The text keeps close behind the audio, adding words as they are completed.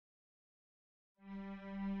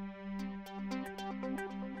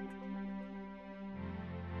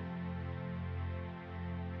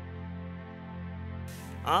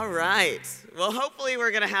All right. Well, hopefully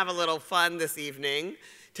we're going to have a little fun this evening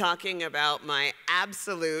talking about my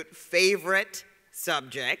absolute favorite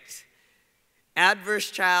subject,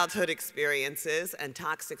 adverse childhood experiences and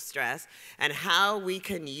toxic stress, and how we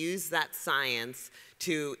can use that science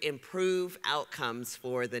to improve outcomes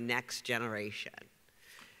for the next generation.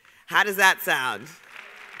 How does that sound?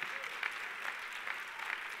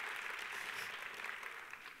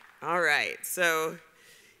 All right. So,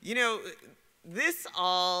 you know, this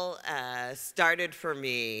all started for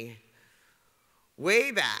me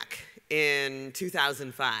way back in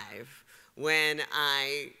 2005 when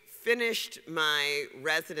I finished my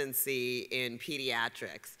residency in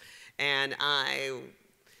pediatrics, and I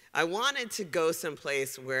wanted to go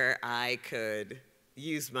someplace where I could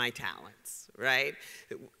use my talents, right?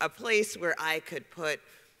 A place where I could put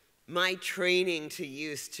my training to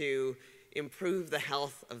use to improve the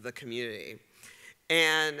health of the community.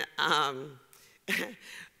 And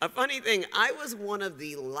a funny thing, I was one of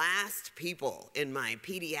the last people in my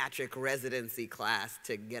pediatric residency class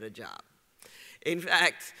to get a job. In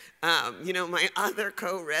fact, you know, my other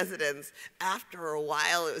co-residents, after a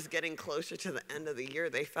while, it was getting closer to the end of the year,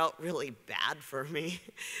 they felt really bad for me.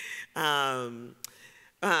 But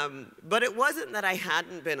it wasn't that I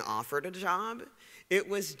hadn't been offered a job. It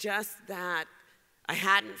was just that I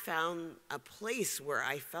hadn't found a place where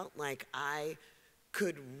I felt like I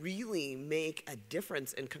could really make a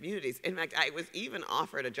difference in communities. In fact, I was even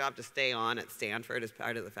offered a job to stay on at Stanford as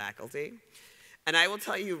part of the faculty. And I will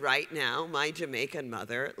tell you right now, my Jamaican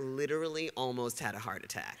mother literally almost had a heart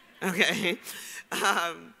attack, okay?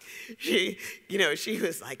 She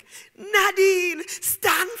was like, Nadine,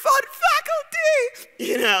 Stanford faculty!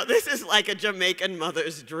 You know, this is like a Jamaican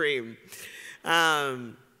mother's dream.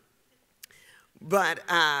 But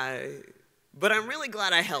I'm really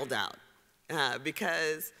glad I held out.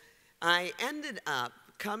 Because I ended up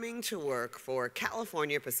coming to work for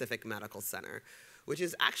California Pacific Medical Center, which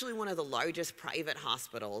is actually one of the largest private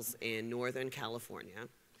hospitals in Northern California.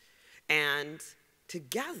 And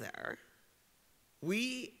together,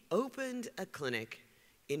 we opened a clinic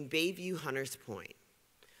in Bayview Hunters Point,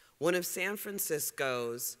 one of San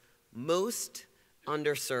Francisco's most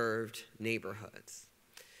underserved neighborhoods.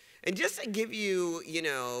 And just to give you, you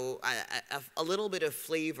know, a little bit of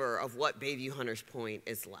flavor of what Bayview Hunters Point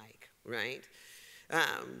is like, right?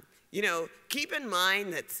 You know, keep in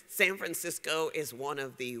mind that San Francisco is one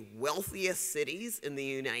of the wealthiest cities in the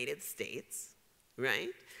United States,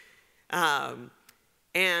 right? And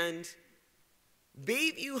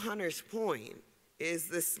Bayview Hunters Point is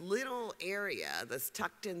this little area that's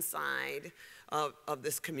tucked inside of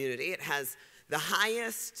this community. It has the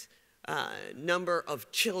highest number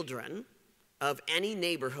of children of any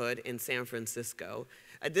neighborhood in San Francisco.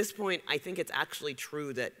 At this point, I think it's actually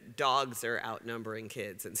true that dogs are outnumbering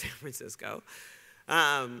kids in San Francisco.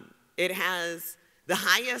 It has the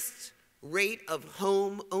highest rate of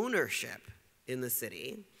home ownership in the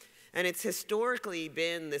city. And it's historically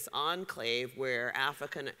been this enclave where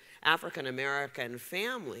African-American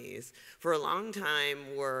families for a long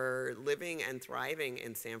time were living and thriving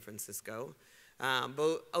in San Francisco.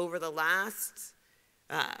 But over the last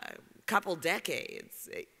couple decades,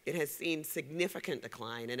 it has seen significant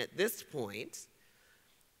decline. And at this point,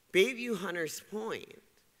 Bayview Hunters Point,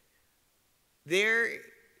 it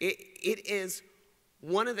is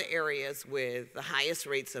one of the areas with the highest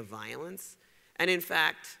rates of violence. And in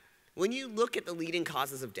fact, when you look at the leading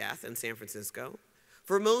causes of death in San Francisco,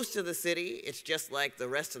 for most of the city, it's just like the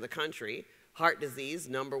rest of the country. Heart disease,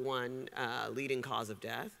 #1 leading cause of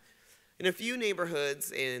death. In a few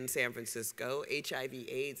neighborhoods in San Francisco,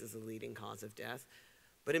 HIV/AIDS is the leading cause of death.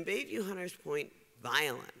 But in Bayview Hunters Point,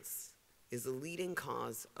 violence is the leading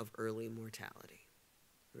cause of early mortality,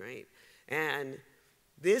 right? And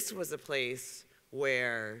this was a place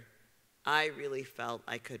where I really felt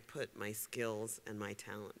I could put my skills and my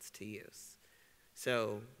talents to use.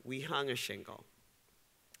 So we hung a shingle.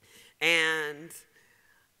 And,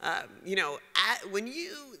 you know, when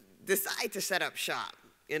you decide to set up shop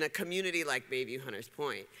in a community like Bayview Hunters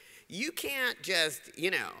Point, you can't just, you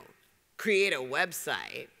know, create a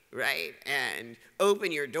website, right, and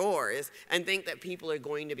open your doors and think that people are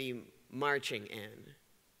going to be marching in.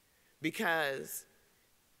 Because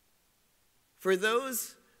for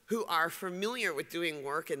those who are familiar with doing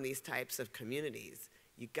work in these types of communities,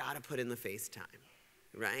 you got to put in the face time,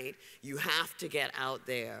 right? You have to get out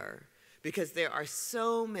there because there are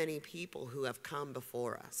so many people who have come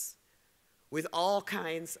before us with all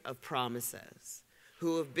kinds of promises,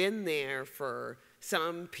 who have been there for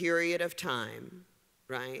some period of time,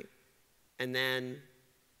 right, and then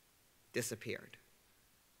disappeared.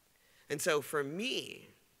 And so for me,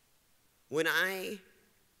 when I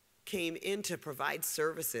came in to provide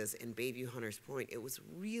services in Bayview Hunters Point, it was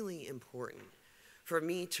really important for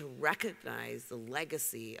me to recognize the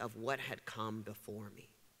legacy of what had come before me.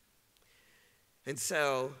 And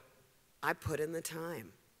so I put in the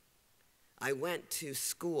time. I went to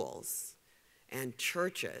schools and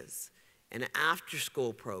churches and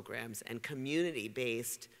after-school programs and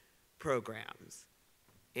community-based programs.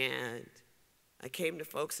 And I came to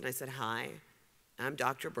folks and I said, hi, I'm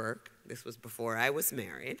Dr. Burke. This was before I was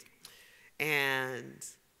married. And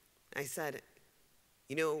I said,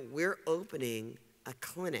 you know, we're opening a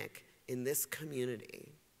clinic in this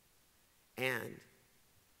community. And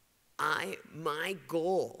my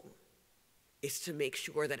goal is to make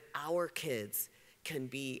sure that our kids can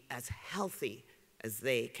be as healthy as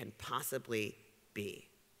they can possibly be.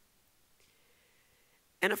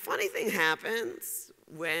 And a funny thing happens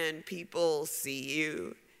when people see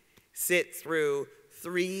you sit through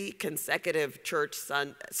 3 consecutive church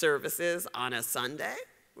services on a Sunday,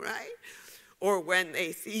 right? Or when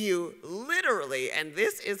they see you literally, and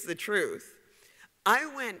this is the truth, I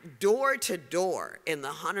went door to door in the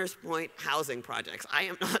Hunters Point housing projects. I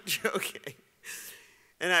am not joking.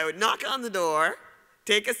 And I would knock on the door,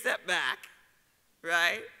 take a step back,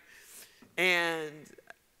 right? And,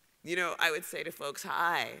 you know, I would say to folks,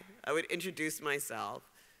 hi. I would introduce myself,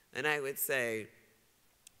 and I would say,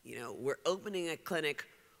 you know, we're opening a clinic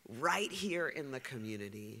right here in the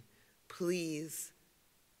community. Please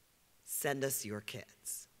send us your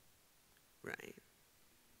kids, right?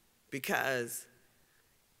 Because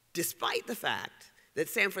despite the fact that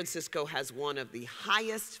San Francisco has one of the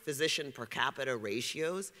highest physician per capita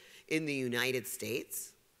ratios in the United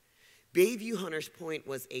States, Bayview Hunters Point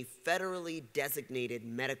was a federally designated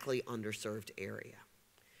medically underserved area.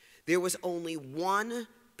 There was only one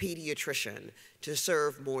pediatrician to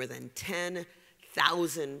serve more than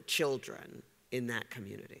 10,000 children in that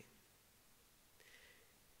community.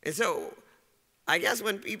 And so I guess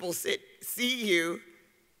when people see you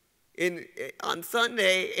on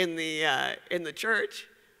Sunday in the church,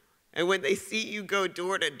 and when they see you go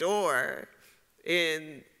door to door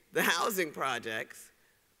in the housing projects,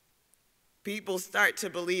 people start to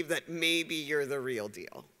believe that maybe you're the real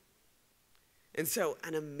deal. And so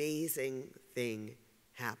an amazing thing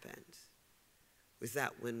happened, was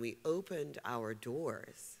that when we opened our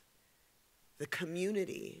doors, the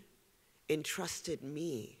community entrusted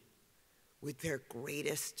me with their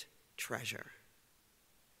greatest treasure,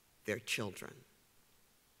 their children.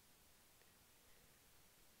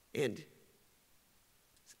 And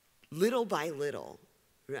little by little,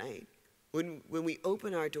 right, when we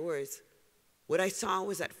opened our doors, what I saw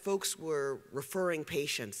was that folks were referring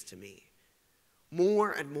patients to me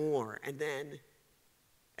more and more. And then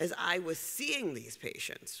as I was seeing these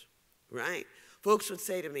patients, right, folks would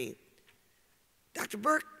say to me, Dr.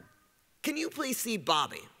 Burke, can you please see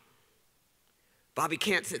Bobby? Bobby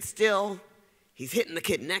can't sit still. He's hitting the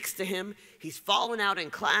kid next to him. He's falling out in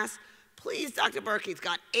class. Please, Dr. Burke, he's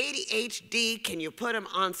got ADHD. Can you put him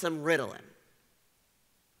on some Ritalin?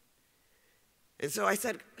 And so I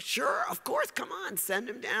said, sure, of course, come on, send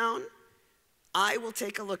him down. I will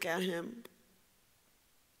take a look at him.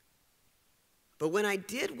 But when I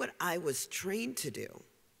did what I was trained to do,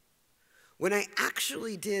 when I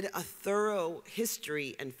actually did a thorough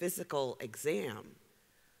history and physical exam,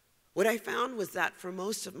 what I found was that for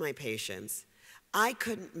most of my patients, I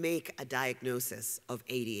couldn't make a diagnosis of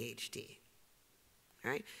ADHD,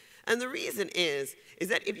 right? And the reason is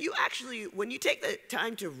that if you actually, when you take the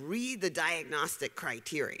time to read the diagnostic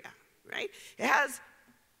criteria, right, it has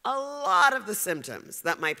a lot of the symptoms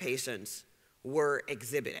that my patients were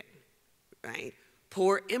exhibiting, right?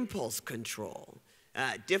 Poor impulse control,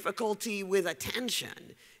 difficulty with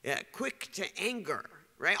attention, quick to anger,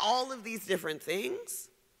 right? All of these different things.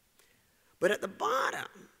 But at the bottom,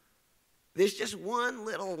 there's just one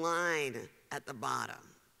little line at the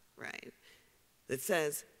bottom, right, that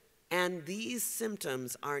says, and these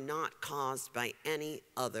symptoms are not caused by any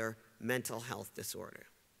other mental health disorder.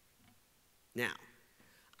 Now,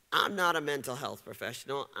 I'm not a mental health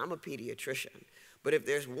professional, I'm a pediatrician. But if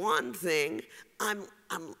there's one thing, I'm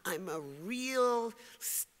a real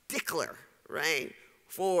stickler, right,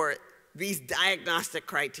 for these diagnostic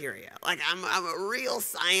criteria. Like I'm a real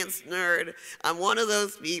science nerd. I'm one of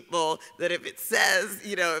those people that if it says,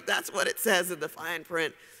 you know, if that's what it says in the fine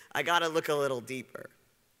print, I gotta look a little deeper.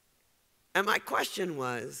 And my question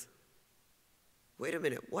was, wait a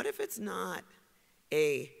minute, what if it's not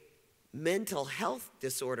a mental health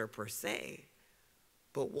disorder per se,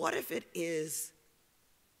 but what if it is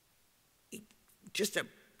just a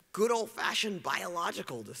good old-fashioned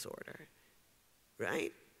biological disorder,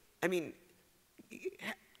 right? I mean,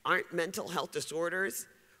 aren't mental health disorders,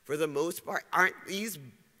 for the most part, aren't these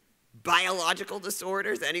biological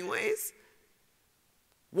disorders anyways?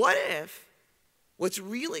 What if what's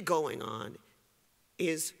really going on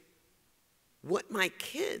is what my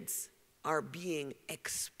kids are being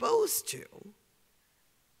exposed to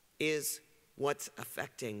is what's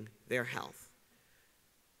affecting their health?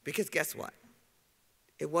 Because guess what?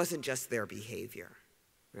 It wasn't just their behavior,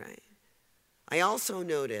 right? I also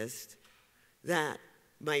noticed that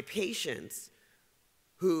my patients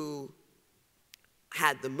who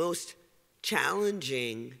had the most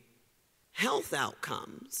challenging health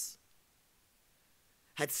outcomes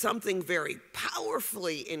had something very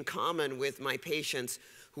powerfully in common with my patients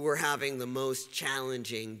who were having the most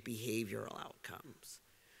challenging behavioral outcomes.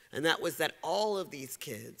 And that was that all of these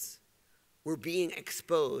kids were being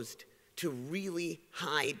exposed to really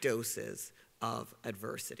high doses of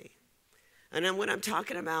adversity. And then when I'm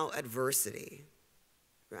talking about adversity,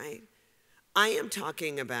 right, I am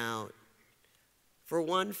talking about, for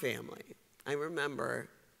one family, I remember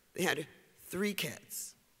they had 3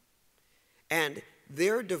 kids, and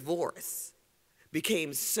their divorce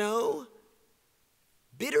became so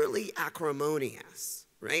bitterly acrimonious,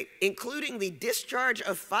 right, including the discharge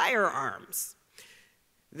of firearms,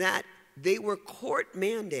 that they were court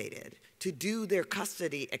mandated to do their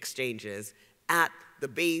custody exchanges at the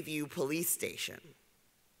Bayview police station,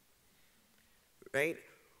 right?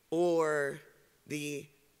 Or the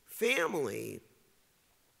family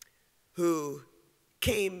who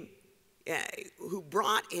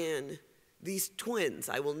brought in these twins.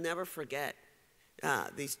 I will never forget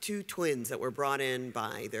these 2 twins that were brought in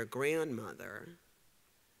by their grandmother,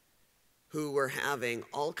 who were having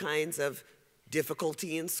all kinds of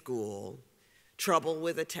difficulty in school, trouble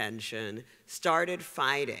with attention, started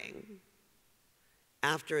fighting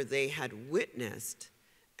after they had witnessed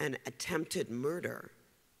an attempted murder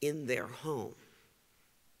in their home,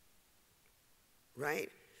 right?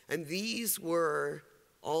 And these were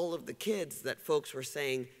all of the kids that folks were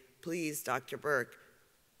saying, please, Dr. Burke,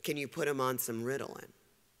 can you put them on some Ritalin?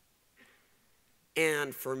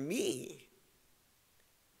 And for me,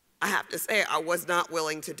 I have to say, I was not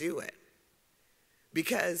willing to do it.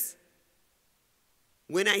 Because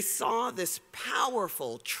when I saw this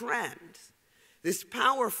powerful trend, this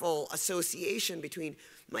powerful association between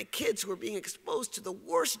my kids who were being exposed to the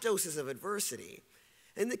worst doses of adversity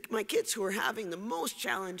and my kids who were having the most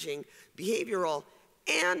challenging behavioral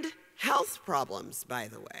and health problems, by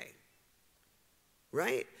the way,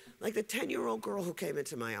 right? Like the 10-year-old girl who came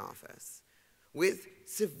into my office with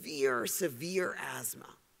severe, severe asthma.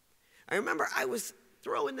 I remember I was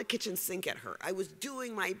throwing the kitchen sink at her. I was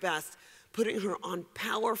doing my best, putting her on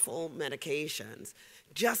powerful medications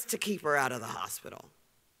just to keep her out of the hospital,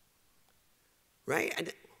 right?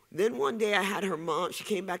 And then one day I had her mom, she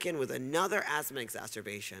came back in with another asthma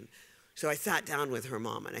exacerbation. So I sat down with her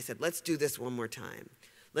mom and I said, let's do this one more time.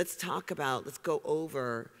 Let's go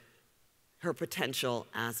over her potential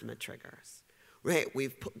asthma triggers, right?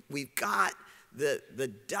 We've got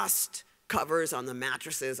the dust covers on the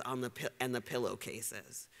mattresses and the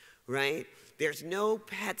pillowcases, right? There's no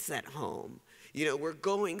pets at home. You know, we're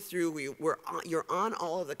going through, you're on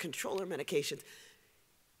all of the controller medications.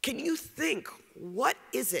 Can you think, what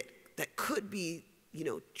is it that could be, you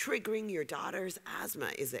know, triggering your daughter's asthma?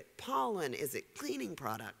 Is it pollen? Is it cleaning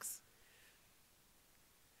products?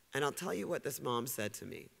 And I'll tell you what this mom said to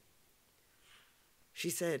me. She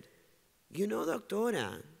said, you know,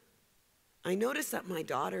 doctora, I noticed that my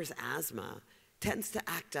daughter's asthma tends to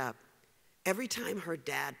act up every time her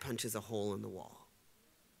dad punches a hole in the wall.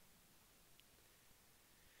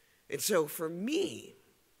 And so for me,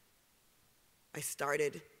 I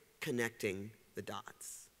started connecting the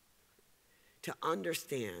dots to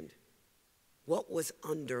understand what was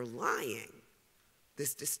underlying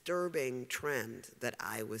this disturbing trend that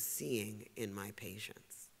I was seeing in my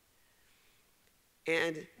patients.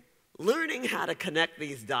 And learning how to connect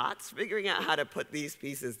these dots, figuring out how to put these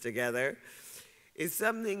pieces together, is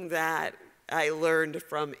something that I learned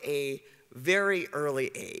from a very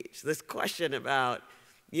early age. This question about,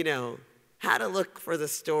 you know, how to look for the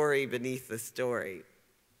story beneath the story.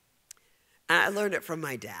 And I learned it from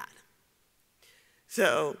my dad.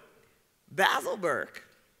 So Basil Burke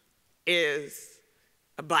is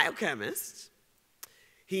a biochemist.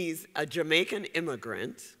 He's a Jamaican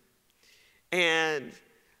immigrant. And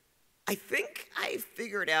I think I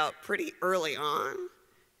figured out pretty early on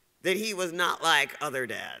that he was not like other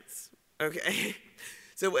dads, okay?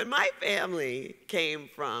 So when my family came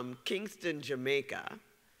from Kingston, Jamaica,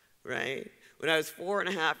 right, when I was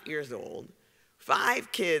 4.5 years old,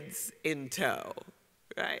 5 kids in tow,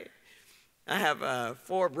 right? I have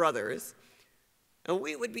 4 brothers, and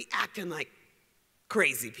we would be acting like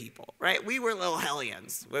crazy people, right? We were little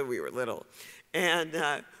hellions when we were little. And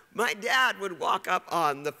my dad would walk up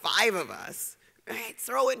on the 5 of us, right,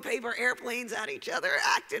 throwing paper airplanes at each other,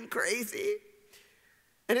 acting crazy.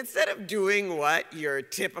 And instead of doing what your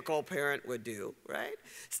typical parent would do, right?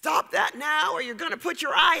 Stop that now or you're gonna put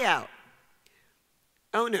your eye out.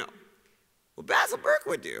 Oh no. What Basil Burke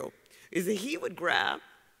would do is that he would grab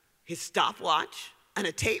his stopwatch and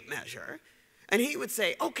a tape measure, and he would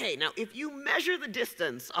say, okay, now if you measure the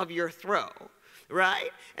distance of your throw, right,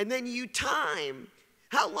 and then you time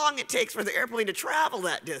how long it takes for the airplane to travel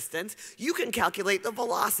that distance, you can calculate the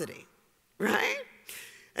velocity, right?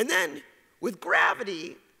 And then with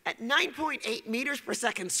gravity at 9.8 meters per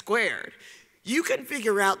second squared, you can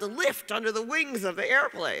figure out the lift under the wings of the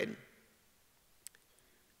airplane.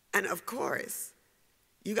 And of course,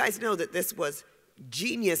 you guys know that this was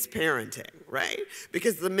genius parenting, right?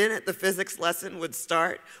 Because the minute the physics lesson would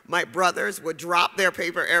start, my brothers would drop their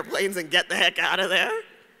paper airplanes and get the heck out of there.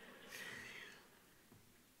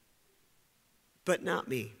 But not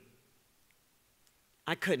me.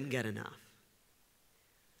 I couldn't get enough.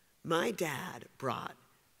 My dad brought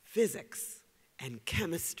physics and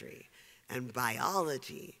chemistry and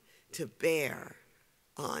biology to bear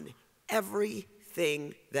on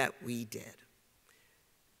everything that we did.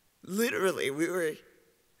 Literally, we were,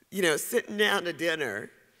 sitting down to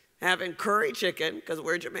dinner, having curry chicken, because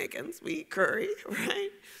we're Jamaicans, we eat curry, right?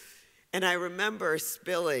 And I remember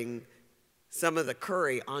spilling some of the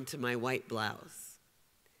curry onto my white blouse.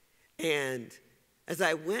 And as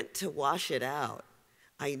I went to wash it out,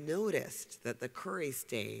 I noticed that the curry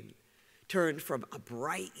stain turned from a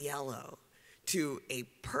bright yellow to a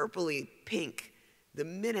purpley pink the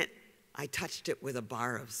minute I touched it with a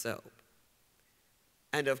bar of soap.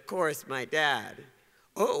 And of course, my dad,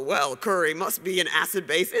 oh, well, curry must be an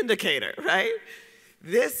acid-base indicator, right?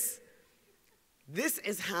 This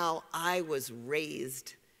is how I was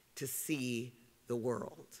raised to see the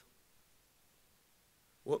world.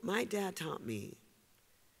 What my dad taught me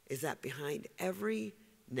is that behind every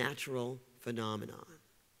natural phenomenon,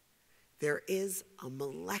 there is a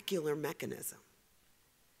molecular mechanism.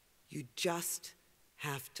 You just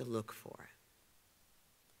have to look for it.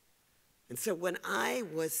 And so when I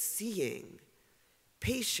was seeing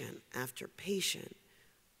patient after patient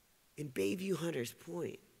in Bayview Hunters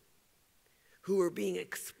Point who were being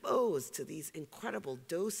exposed to these incredible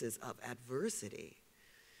doses of adversity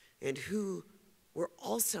and who were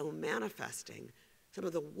also manifesting some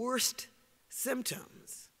of the worst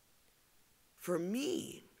symptoms, for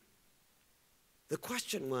me, the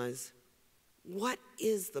question was, what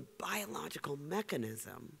is the biological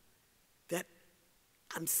mechanism that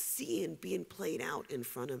I'm seeing being played out in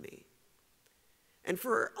front of me? And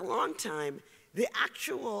for a long time, the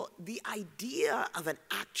idea of an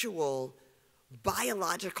actual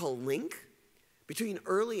biological link between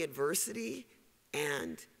early adversity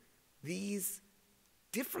and these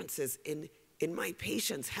differences in my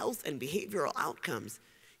patients' health and behavioral outcomes,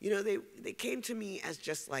 they came to me as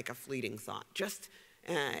just like a fleeting thought, just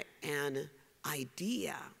an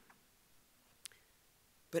idea.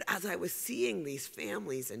 But as I was seeing these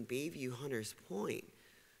families in Bayview Hunters Point,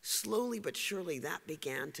 slowly but surely that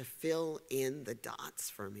began to fill in the dots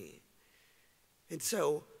for me. And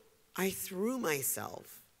so I threw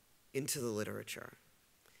myself into the literature.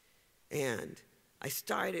 And I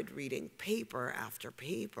started reading paper after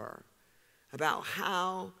paper about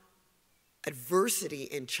how adversity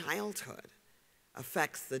in childhood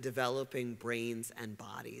affects the developing brains and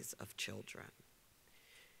bodies of children.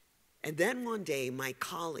 And then one day, my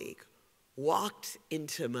colleague walked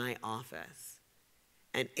into my office,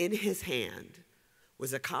 and in his hand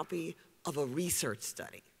was a copy of a research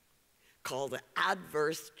study called the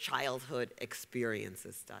Adverse Childhood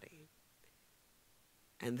Experiences Study.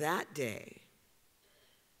 And that day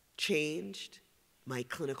changed my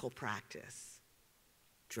clinical practice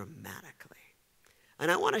dramatically. And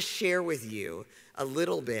I want to share with you a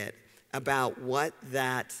little bit about what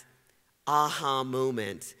that aha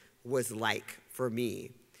moment was like for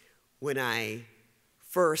me when I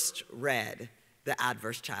first read the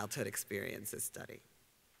Adverse Childhood Experiences Study.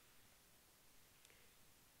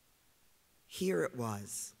 Here it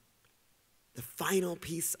was, the final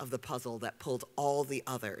piece of the puzzle that pulled all the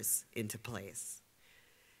others into place.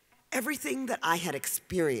 Everything that I had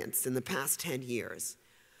experienced in the past 10 years,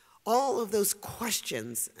 all of those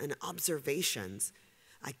questions and observations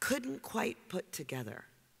I couldn't quite put together,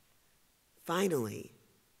 finally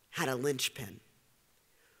had a linchpin,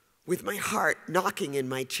 With my heart knocking in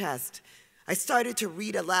my chest, I started to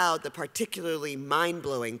read aloud the particularly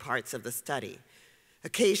mind-blowing parts of the study,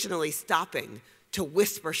 occasionally stopping to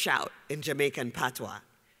whisper shout in Jamaican patois.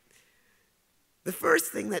 The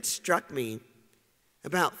first thing that struck me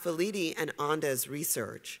about Felidi and Anda's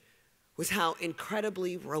research was how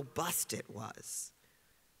incredibly robust it was.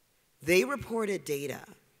 They reported data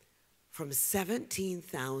from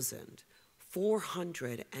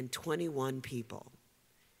 17,421 people.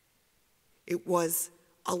 It was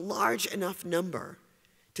a large enough number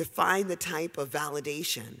to find the type of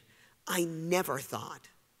validation I never thought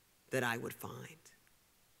that I would find.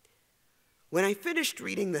 When I finished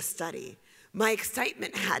reading the study, my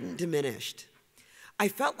excitement hadn't diminished. I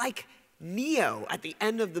felt like Neo at the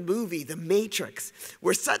end of the movie, The Matrix,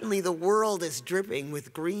 where suddenly the world is dripping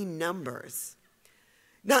with green numbers.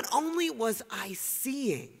 Not only was I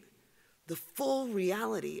seeing the full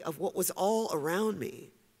reality of what was all around me,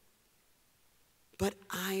 but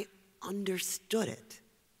I understood it.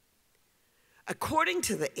 According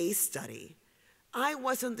to the ACE study, I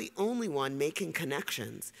wasn't the only one making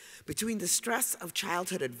connections between the stress of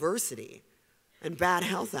childhood adversity and bad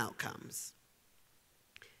health outcomes.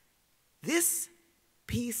 This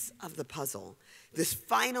piece of the puzzle, this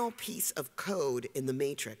final piece of code in the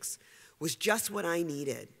matrix, was just what I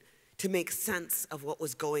needed to make sense of what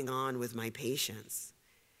was going on with my patients,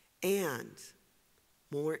 and,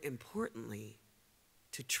 more importantly,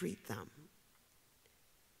 to treat them.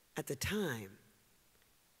 At the time,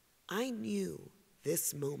 I knew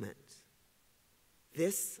this moment,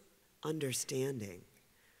 this understanding,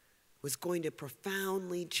 was going to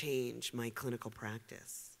profoundly change my clinical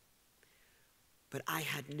practice. But I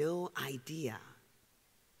had no idea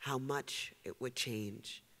how much it would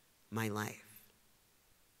change my life.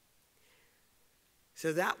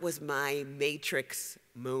 So that was my matrix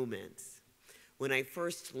moment when I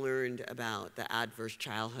first learned about the Adverse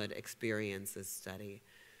Childhood Experiences study.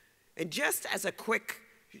 And just as a quick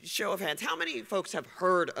show of hands, how many folks have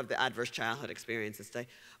heard of the Adverse Childhood Experiences study?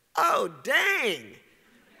 Oh, dang!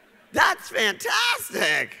 That's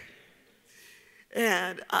fantastic!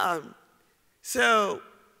 And so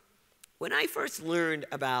when I first learned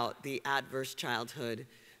about the Adverse Childhood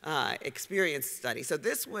Experience study, so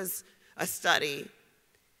this was a study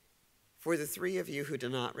for the three of you who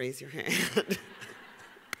did not raise your hand.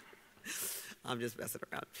 I'm just messing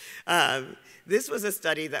around. This was a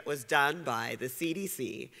study that was done by the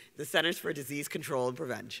CDC, the Centers for Disease Control and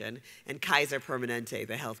Prevention, and Kaiser Permanente,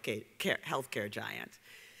 the healthcare giant.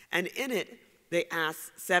 And in it, they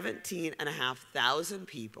asked 17,500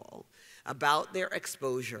 people about their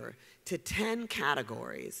exposure to 10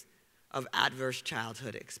 categories of adverse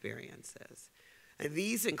childhood experiences. And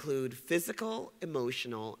these include physical,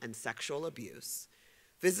 emotional, and sexual abuse,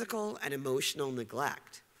 physical and emotional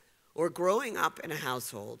neglect, or growing up in a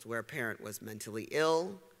household where a parent was mentally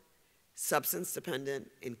ill, substance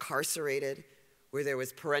dependent, incarcerated, where there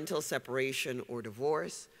was parental separation or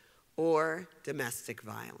divorce, or domestic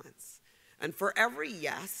violence. And for every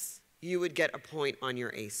yes, you would get a point on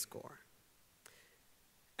your ACE score.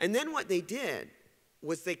 And then what they did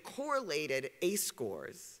was they correlated ACE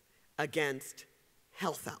scores against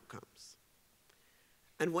health outcomes.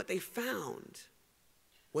 And what they found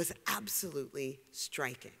was absolutely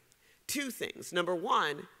striking. Two things. Number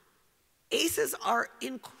one, ACEs are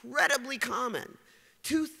incredibly common.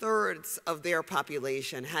 2/3 of their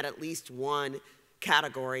population had at least one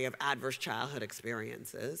category of adverse childhood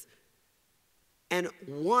experiences, and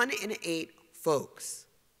 1 in 8 folks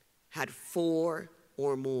had 4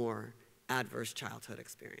 or more adverse childhood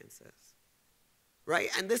experiences, right?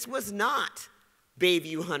 And this was not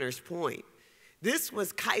Bayview Hunters Point. This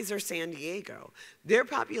was Kaiser San Diego. Their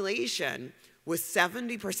population was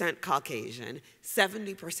 70% Caucasian,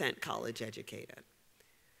 70% college educated.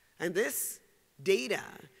 And this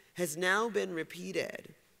data has now been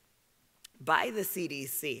repeated by the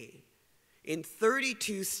CDC in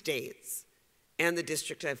 32 states and the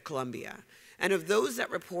District of Columbia. And of those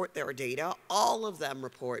that report their data, all of them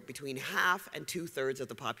report between half and 2/3 of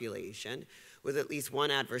the population with at least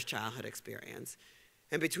one adverse childhood experience,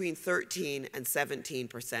 and between 13 and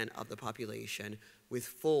 17% of the population with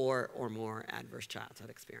 4 or more adverse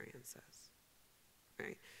childhood experiences,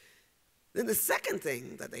 right? Then the second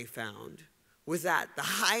thing that they found was that the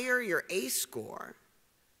higher your ACE score,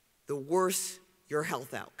 the worse your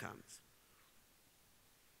health outcomes.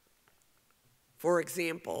 For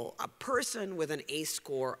example, a person with an ACE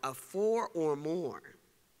score of 4 or more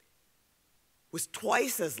was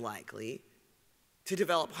twice as likely to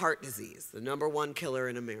develop heart disease, the #1 killer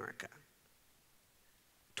in America.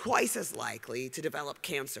 twice as likely to develop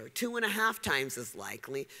cancer, 2.5 times as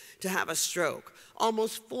likely to have a stroke,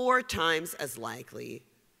 almost 4 times as likely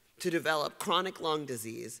to develop chronic lung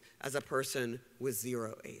disease as a person with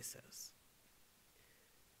 0 ACEs.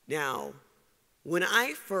 Now, when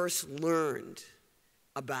I first learned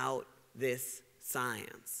about this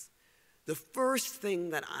science, the first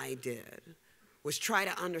thing that I did was try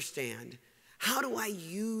to understand, how do I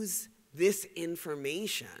use this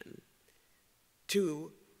information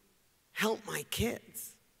to help my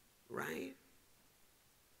kids, right?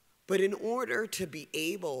 But in order to be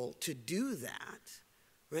able to do that,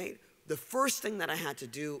 right, the first thing that I had to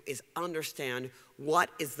do is understand what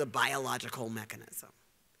is the biological mechanism,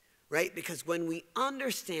 right? Because when we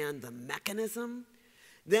understand the mechanism,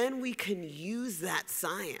 then we can use that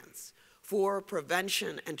science for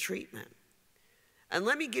prevention and treatment. And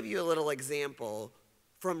let me give you a little example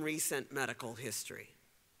from recent medical history,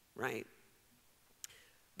 right?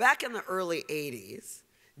 Back in the early 80s,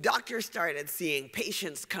 doctors started seeing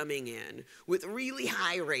patients coming in with really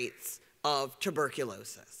high rates of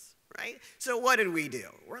tuberculosis, right? So what did we do?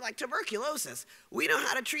 We're like, tuberculosis, we know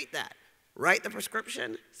how to treat that. Write the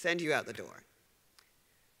prescription, send you out the door.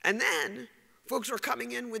 And then folks were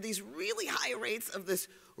coming in with these really high rates of this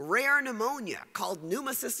rare pneumonia called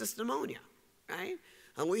pneumocystis pneumonia, right?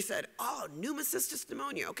 And we said, oh, pneumocystis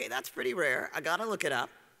pneumonia, okay, that's pretty rare. I gotta look it up.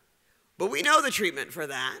 But we know the treatment for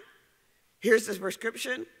that. Here's the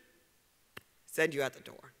prescription, send you out the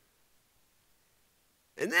door.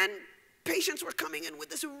 And then patients were coming in with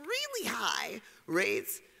this really high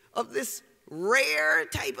rates of this rare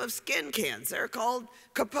type of skin cancer called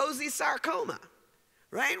Kaposi sarcoma,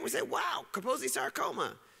 right? And we say, wow, Kaposi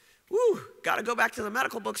sarcoma. Woo, gotta go back to the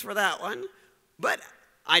medical books for that one. But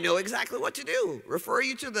I know exactly what to do. Refer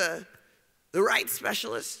you to the right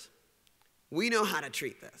specialist. We know how to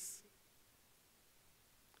treat this.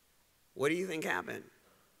 What do you think happened?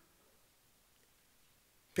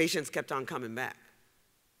 Patients kept on coming back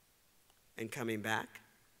and coming back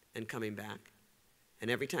and coming back,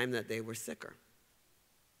 and every time that they were sicker,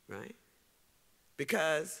 right?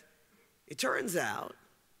 Because it turns out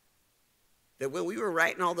that when we were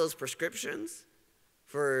writing all those prescriptions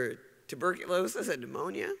for tuberculosis and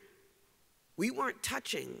pneumonia, we weren't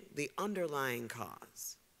touching the underlying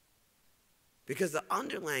cause. Because the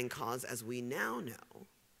underlying cause, as we now know,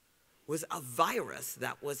 was a virus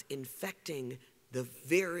that was infecting the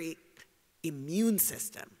very immune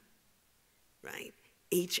system, right?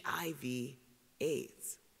 HIV/AIDS.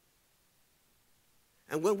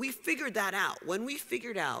 And when we figured that out, when we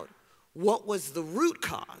figured out what was the root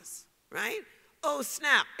cause, right? Oh,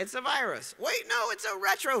 snap, it's a virus. Wait, no, it's a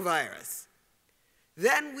retrovirus.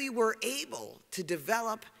 Then we were able to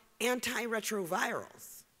develop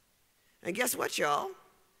antiretrovirals. And guess what, y'all?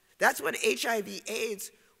 That's when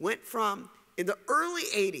HIV/AIDS went from, in the early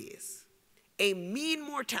 80s, a mean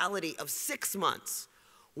mortality of 6 months.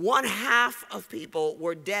 1/2 of people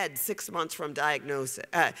were dead 6 months from diagnosis,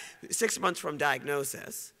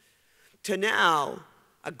 to now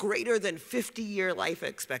a greater than 50-year life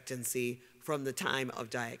expectancy from the time of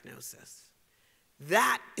diagnosis.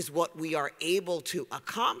 That is what we are able to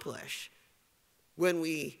accomplish when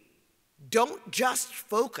we don't just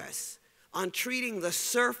focus on treating the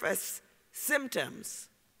surface symptoms,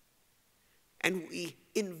 and we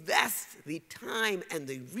invest the time and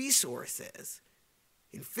the resources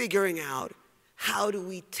in figuring out how do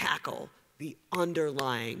we tackle the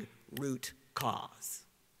underlying root cause.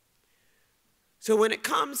 So when it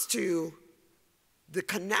comes to the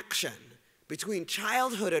connection between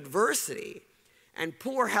childhood adversity and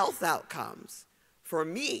poor health outcomes, for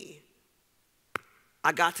me,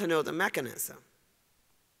 I got to know the mechanism,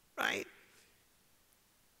 right?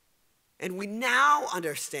 And we now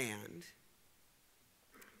understand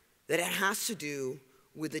that it has to do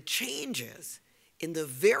with the changes in the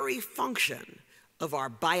very function of our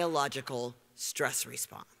biological stress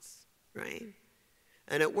response, right?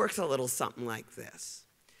 And it works a little something like this.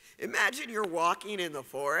 Imagine you're walking in the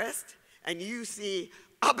forest and you see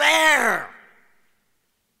a bear.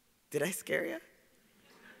 Did I scare you?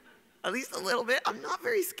 At least a little bit. I'm not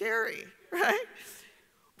very scary, right?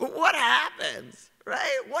 But what happens,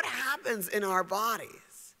 right? What happens in our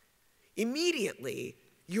bodies? Immediately,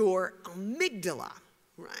 your amygdala,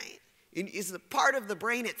 right, is the part of the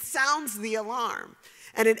brain, it sounds the alarm,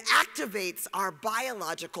 and it activates our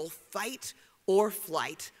biological fight or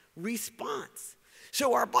flight response.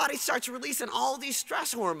 So our body starts releasing all these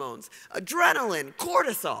stress hormones, adrenaline,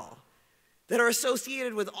 cortisol, that are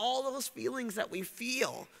associated with all those feelings that we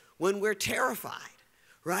feel when we're terrified,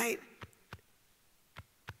 right?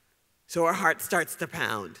 So our heart starts to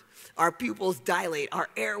pound. Our pupils dilate. Our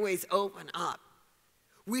airways open up.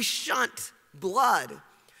 We shunt blood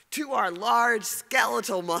to our large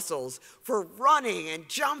skeletal muscles for running and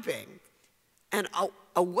jumping, and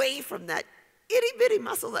away from that itty-bitty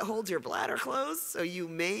muscle that holds your bladder closed so you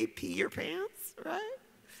may pee your pants, right?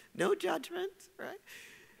 No judgment, right?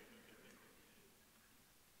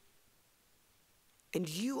 And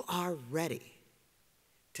you are ready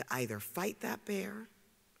to either fight that bear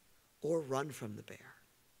or run from the bear,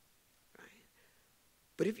 right?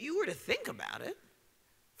 But if you were to think about it,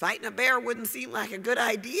 fighting a bear wouldn't seem like a good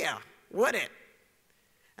idea, would it?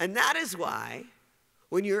 And that is why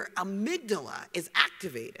when your amygdala is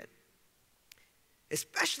activated,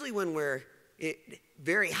 especially when we're at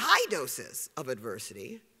very high doses of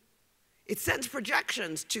adversity, it sends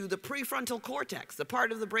projections to the prefrontal cortex, the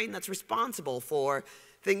part of the brain that's responsible for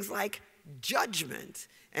things like judgment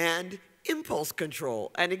and impulse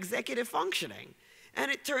control and executive functioning.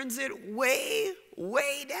 And it turns it way,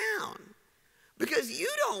 way down. Because you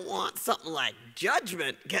don't want something like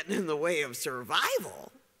judgment getting in the way of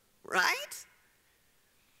survival, right?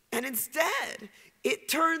 And instead, it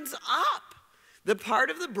turns up the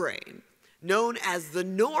part of the brain known as the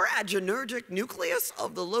noradrenergic nucleus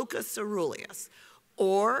of the locus ceruleus,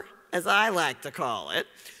 or, as I like to call it,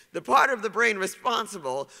 the part of the brain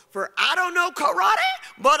responsible for, I don't know karate,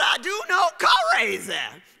 but I do know crazy,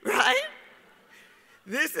 right?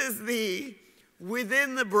 This is the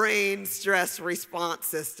within the brain stress response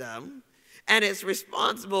system, and it's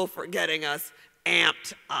responsible for getting us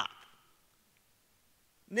amped up.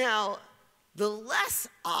 Now, the less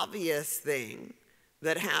obvious thing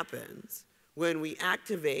that happens when we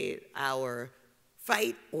activate our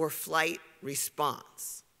fight or flight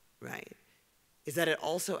response, right, is that it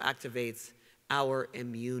also activates our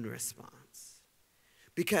immune response.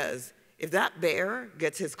 Because if that bear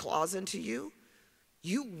gets his claws into you,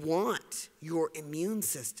 you want your immune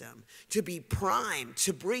system to be primed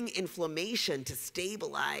to bring inflammation to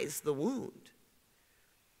stabilize the wound.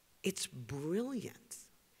 It's brilliant.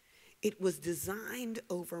 It was designed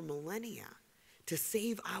over millennia to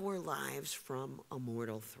save our lives from a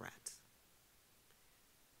mortal threat.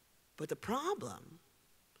 But the problem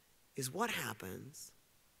is what happens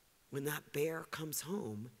when that bear comes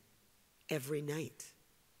home every night.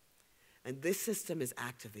 And this system is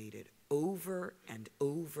activated over and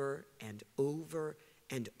over and over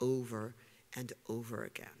and over and over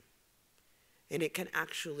again. And it can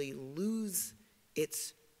actually lose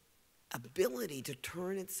its ability to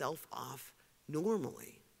turn itself off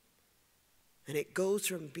normally. And it goes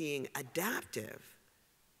from being adaptive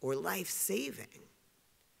or life-saving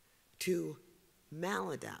to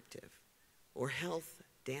maladaptive or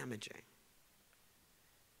health-damaging.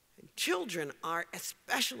 And children are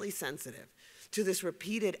especially sensitive to this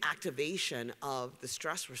repeated activation of the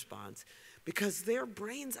stress response because their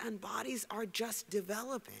brains and bodies are just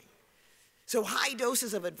developing. So high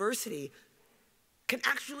doses of adversity can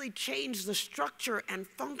actually change the structure and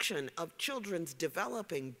function of children's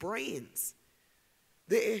developing brains.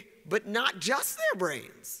 But not just their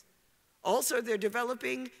brains. Also, their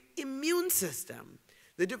developing immune system,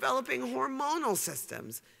 the developing hormonal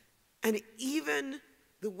systems, and even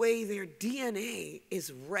the way their DNA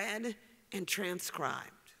is read and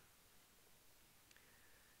transcribed.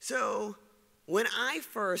 So when I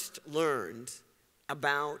first learned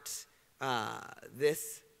about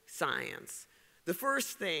this science, the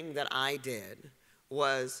first thing that I did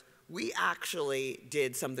was we actually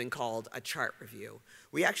did something called a chart review.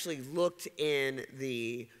 We actually looked in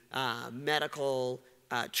the medical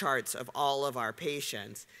charts of all of our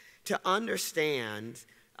patients to understand,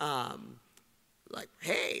 like,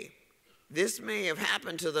 hey, this may have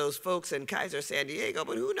happened to those folks in Kaiser, San Diego,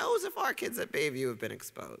 but who knows if our kids at Bayview have been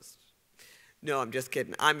exposed? No, I'm just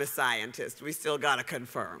kidding. I'm a scientist. We still got to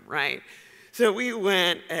confirm, right? So we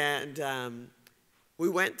went and we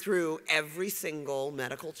went through every single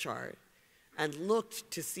medical chart and looked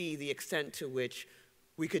to see the extent to which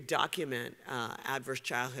we could document adverse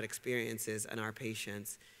childhood experiences in our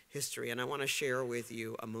patients' history. And I want to share with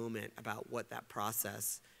you a moment about what that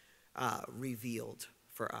process revealed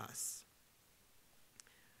for us.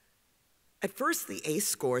 At first, the ACE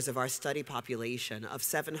scores of our study population of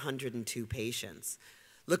 702 patients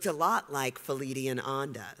looked a lot like Felitti and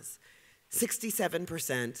Onda's.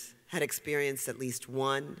 67% had experienced at least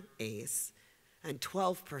one ACE, and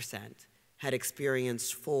 12% had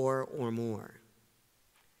experienced 4 or more.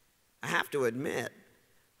 I have to admit,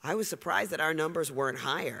 I was surprised that our numbers weren't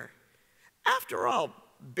higher. After all,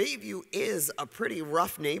 Bayview is a pretty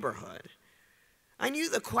rough neighborhood. I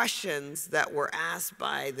knew the questions that were asked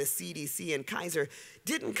by the CDC and Kaiser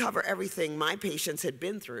didn't cover everything my patients had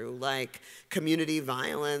been through, like community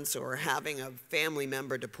violence or having a family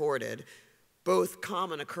member deported, both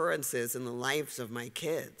common occurrences in the lives of my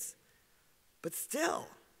kids. But still,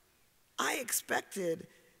 I expected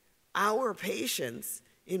our patients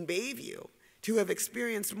in Bayview to have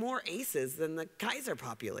experienced more ACEs than the Kaiser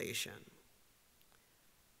population.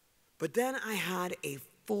 But then I had a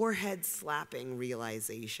forehead-slapping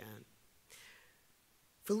realization.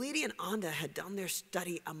 Felidi and Anda had done their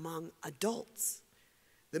study among adults.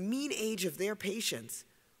 The mean age of their patients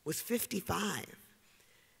was 55,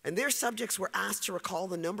 and their subjects were asked to recall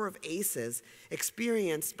the number of ACEs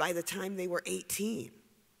experienced by the time they were 18.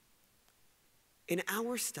 In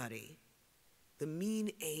our study, the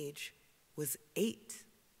mean age was 8.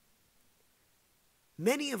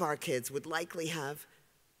 Many of our kids would likely have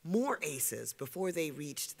more ACEs before they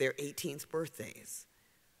reached their 18th birthdays.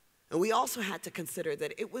 And we also had to consider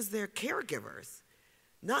that it was their caregivers,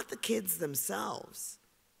 not the kids themselves,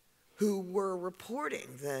 who were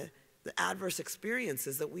reporting the adverse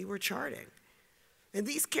experiences that we were charting. And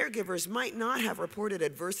these caregivers might not have reported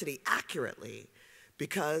adversity accurately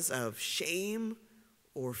because of shame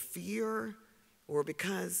or fear or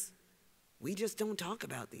because we just don't talk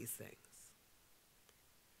about these things.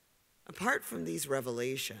 Apart from these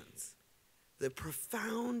revelations, the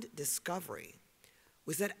profound discovery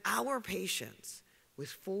was that our patients with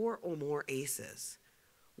 4 or more ACEs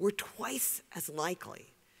were twice as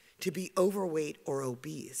likely to be overweight or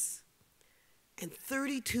obese, and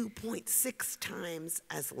 32.6 times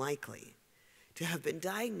as likely to have been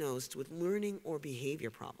diagnosed with learning or behavior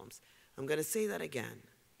problems. I'm going to say that again.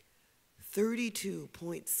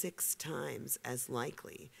 32.6 times as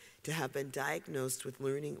likely to have been diagnosed with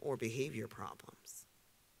learning or behavior problems.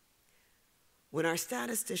 When our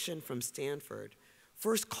statistician from Stanford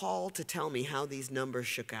first called to tell me how these numbers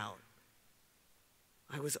shook out,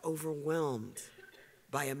 I was overwhelmed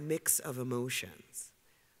by a mix of emotions.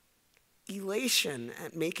 Elation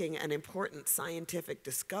at making an important scientific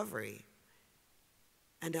discovery,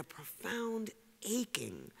 and a profound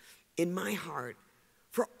aching in my heart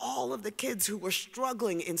for all of the kids who were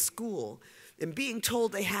struggling in school and being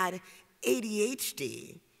told they had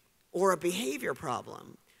ADHD or a behavior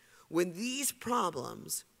problem, when these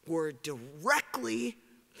problems were directly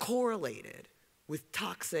correlated with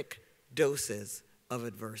toxic doses of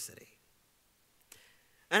adversity.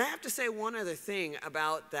 And I have to say one other thing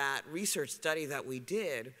about that research study that we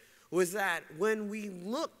did was that when we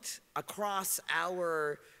looked across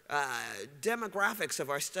our demographics of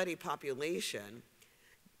our study population,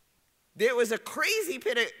 there was a crazy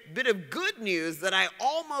bit of good news that I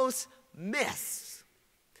almost missed.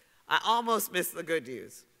 I almost missed the good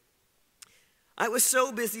news. I was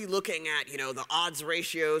so busy looking at, the odds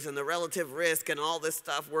ratios and the relative risk and all this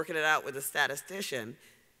stuff, working it out with a statistician,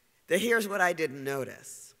 that here's what I didn't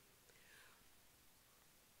notice.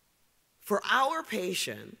 For our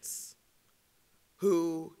patients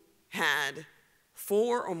who had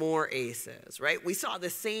 4 or more ACEs, right, we saw the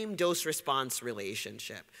same dose-response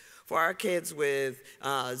relationship. For our kids with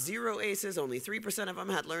 0 ACEs, only 3% of them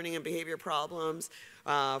had learning and behavior problems.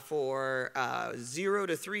 For 0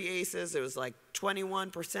 to 3 ACEs, it was like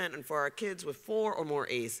 21%. And for our kids with 4 or more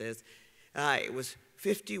ACEs, it was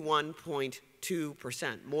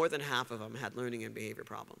 51.2%. More than half of them had learning and behavior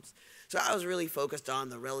problems. So I was really focused on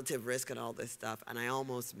the relative risk and all this stuff, and I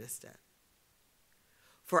almost missed it.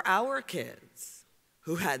 For our kids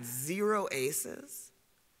who had 0 ACEs,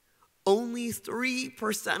 only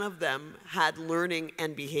 3% of them had learning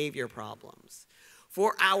and behavior problems.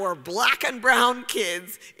 For our black and brown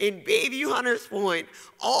kids in Bayview Hunters Point,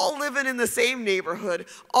 all living in the same neighborhood,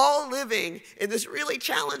 all living in this really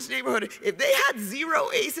challenged neighborhood, if they had 0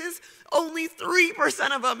 ACEs, only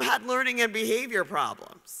 3% of them had learning and behavior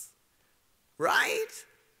problems, right?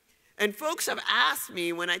 And folks have asked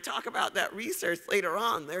me when I talk about that research later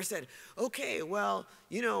on, they said, okay, well,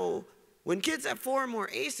 when kids have 4 or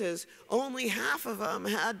more ACEs, only half of them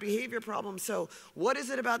had behavior problems. So what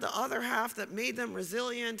is it about the other half that made them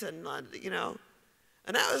resilient and,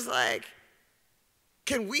 And I was like,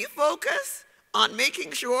 can we focus on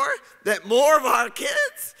making sure that more of our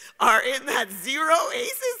kids are in that 0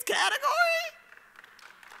 ACEs category?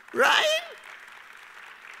 Right?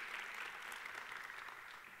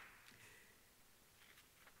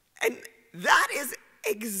 And that is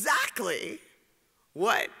exactly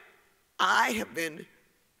what I have been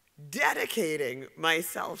dedicating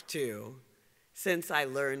myself to since I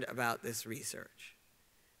learned about this research,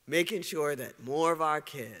 making sure that more of our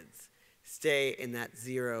kids stay in that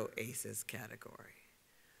 0 ACEs category.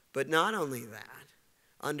 But not only that,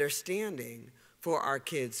 understanding for our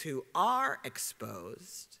kids who are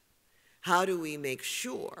exposed, how do we make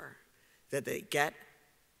sure that they get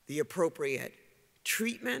the appropriate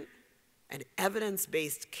treatment and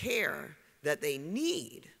evidence-based care that they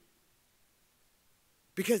need?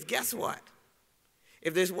 Because guess what?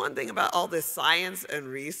 If there's one thing about all this science and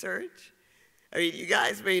research, I mean, you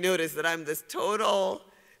guys may notice that I'm this total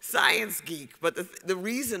science geek, but the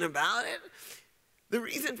reason about it, the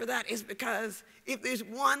reason for that is because if there's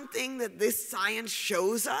one thing that this science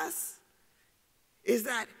shows us, is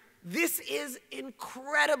that this is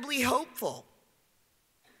incredibly hopeful,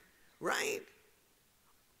 right?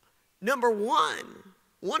 Number one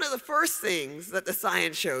of the first things that the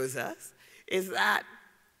science shows us is that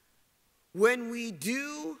when we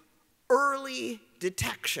do early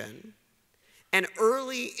detection and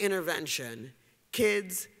early intervention,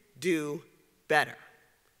 kids do better.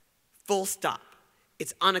 Full stop.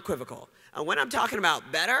 It's unequivocal. And when I'm talking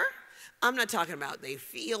about better, I'm not talking about they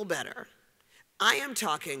feel better. I am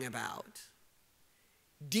talking about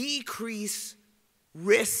decrease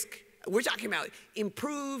risk. We're talking about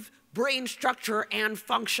improved brain structure and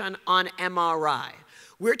function on MRI.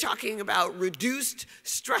 We're talking about reduced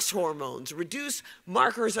stress hormones, reduced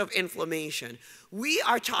markers of inflammation. We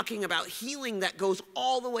are talking about healing that goes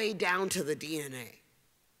all the way down to the DNA,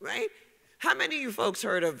 right? How many of you folks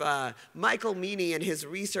heard of Michael Meany and his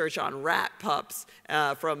research on rat pups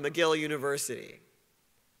from McGill University,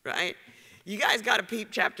 right? You guys got to peep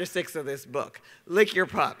chapter 6 of this book, Lick Your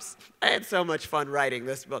Pups. I had so much fun writing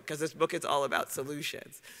this book because this book is all about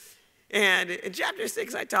solutions. And in chapter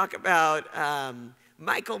 6, I talk about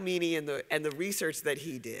Michael Meany and the research that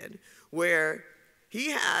he did, where he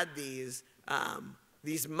had these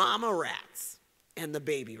mama rats and the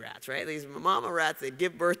baby rats, right? These mama rats, they'd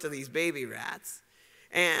give birth to these baby rats,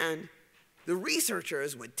 and the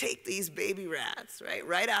researchers would take these baby rats,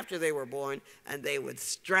 right after they were born, and they would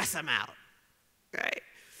stress them out, right?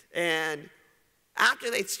 And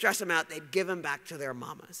after they'd stress them out, they'd give them back to their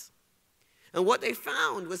mamas. And what they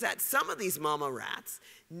found was that some of these mama rats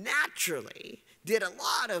naturally did a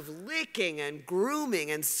lot of licking and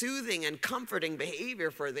grooming and soothing and comforting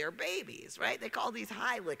behavior for their babies, right? They call these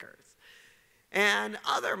high lickers. And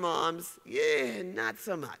other moms, yeah, not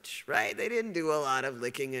so much, right? They didn't do a lot of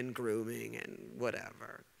licking and grooming and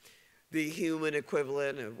whatever. The human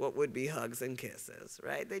equivalent of what would be hugs and kisses,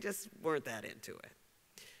 right? They just weren't that into it.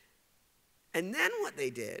 And then what they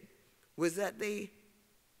did was that they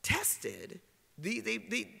tested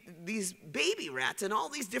these baby rats in all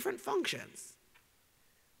these different functions.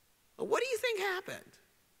 What do you think happened?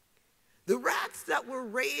 The rats that were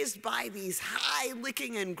raised by these high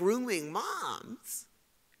licking and grooming moms,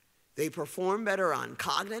 they performed better on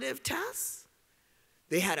cognitive tests.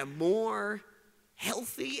 They had a more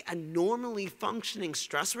healthy and normally functioning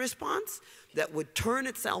stress response that would turn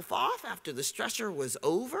itself off after the stressor was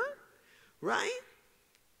over, right?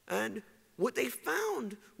 And what they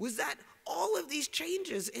found was that all of these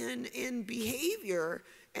changes in behavior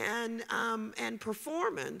and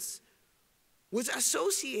performance was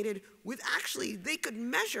associated with, actually, they could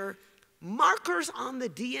measure markers on the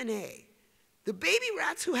DNA. The baby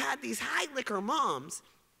rats who had these high licker moms,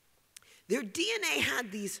 their DNA had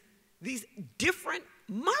these different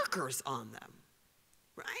markers on them,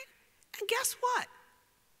 right? And guess what?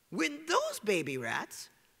 When those baby rats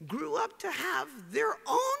grew up to have their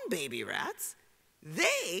own baby rats,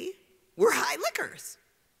 they were high lickers,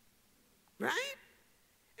 right?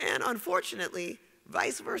 And unfortunately,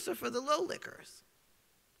 vice versa for the low lickers.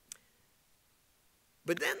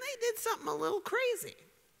 But then they did something a little crazy.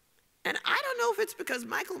 And I don't know if it's because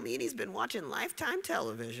Michael Meany's been watching Lifetime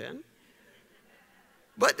television,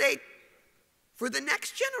 but for the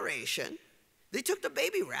next generation, they took the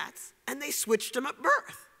baby rats and they switched them at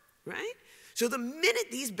birth, right? So the minute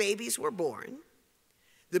these babies were born,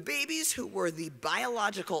 the babies who were the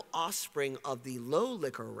biological offspring of the low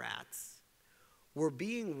licker rats were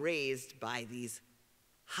being raised by these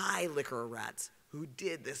high licker rats who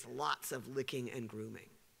did this lots of licking and grooming.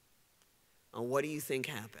 And what do you think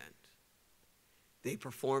happened? They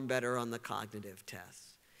performed better on the cognitive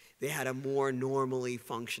tests. They had a more normally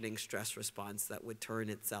functioning stress response that would turn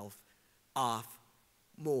itself off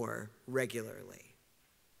more regularly.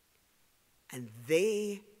 And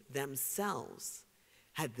they themselves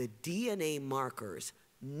had the DNA markers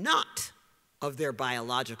not of their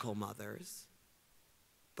biological mothers,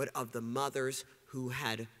 but of the mothers who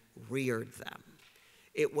had reared them.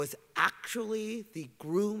 It was actually the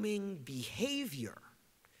grooming behavior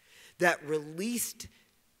that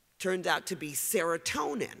turned out to be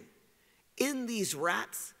serotonin in these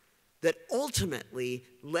rats that ultimately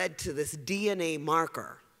led to this DNA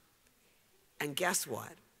marker. And guess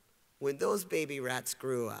what? When those baby rats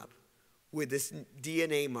grew up with this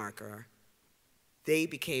DNA marker, they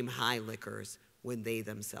became high lickers when they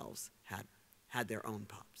themselves had their own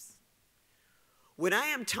pups. When I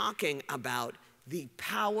am talking about the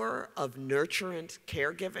power of nurturant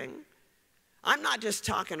caregiving, I'm not just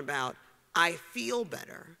talking about I feel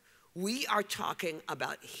better. We are talking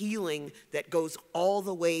about healing that goes all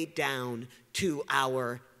the way down to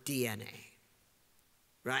our DNA,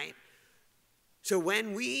 right? So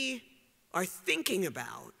when we are thinking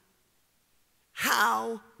about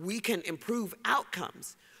how we can improve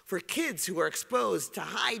outcomes for kids who are exposed to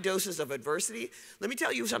high doses of adversity, let me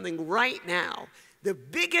tell you something right now. The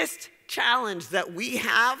biggest challenge that we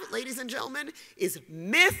have, ladies and gentlemen, is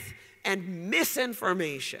myth and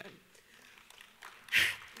misinformation.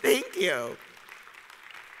 Thank you.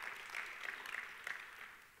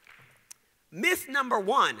 Myth number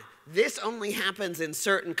one, this only happens in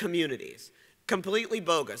certain communities. Completely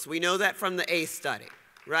bogus. We know that from the ACE study,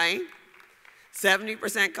 right?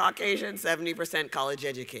 70% Caucasian, 70% college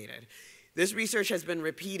educated. This research has been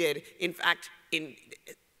repeated, in fact, in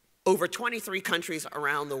over 23 countries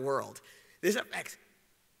around the world. This affects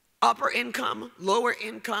upper income, lower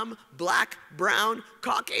income, black, brown,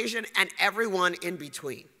 Caucasian, and everyone in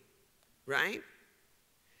between, right?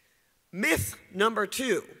 Myth number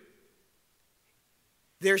two,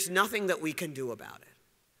 there's nothing that we can do about it.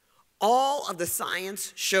 All of the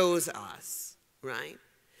science shows us, right,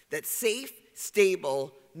 that safe,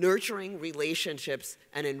 stable, nurturing relationships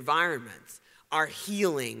and environments are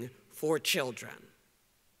healing for children.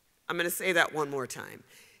 I'm going to say that one more time.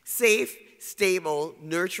 Safe, stable,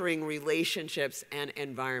 nurturing relationships and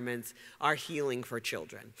environments are healing for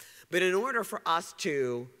children. But in order for us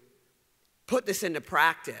to put this into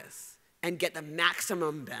practice and get the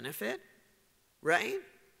maximum benefit, right,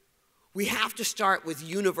 we have to start with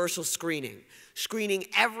universal screening. Screening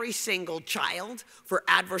every single child for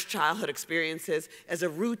adverse childhood experiences as a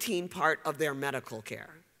routine part of their medical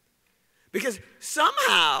care. Because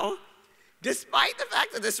somehow, despite the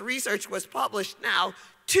fact that this research was published now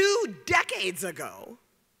 2 decades ago,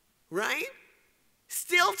 right?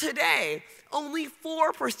 Still today, only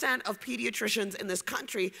 4% of pediatricians in this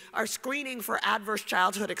country are screening for adverse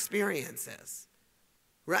childhood experiences,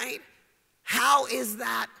 right? How is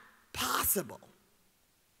that possible?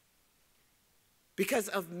 Because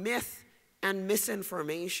of myth and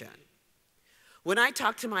misinformation. When I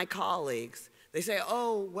talk to my colleagues, they say,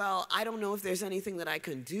 oh, well, I don't know if there's anything that I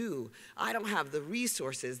can do. I don't have the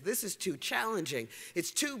resources. This is too challenging.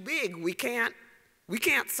 It's too big. We can't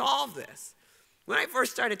solve this. When I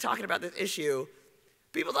first started talking about this issue,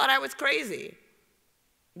 people thought I was crazy.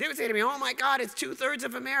 They would say to me, oh my God, it's 2/3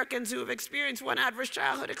 of Americans who have experienced one adverse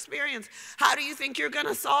childhood experience. How do you think you're going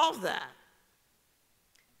to solve that?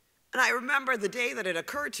 And I remember the day that it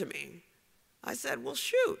occurred to me. I said, well,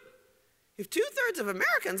 shoot. If 2/3 of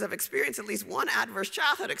Americans have experienced at least one adverse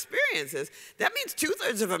childhood experiences, that means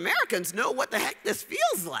 2/3 of Americans know what the heck this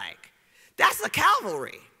feels like. That's the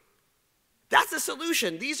cavalry. That's the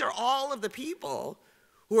solution. These are all of the people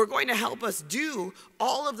who are going to help us do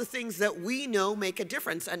all of the things that we know make a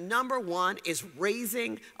difference. And number one is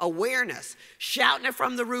raising awareness. Shouting it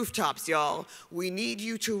from the rooftops, y'all. We need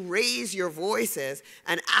you to raise your voices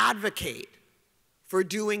and advocate for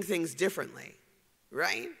doing things differently,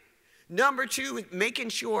 right? Number two is making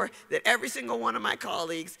sure that every single one of my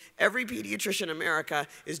colleagues, every pediatrician in America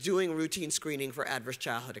is doing routine screening for adverse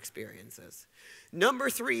childhood experiences. Number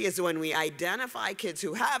three is when we identify kids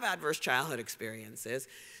who have adverse childhood experiences,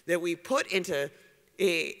 that we put into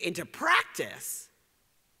practice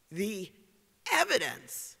the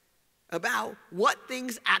evidence about what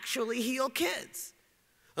things actually heal kids.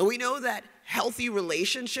 And we know that healthy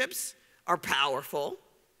relationships are powerful,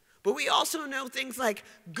 but we also know things like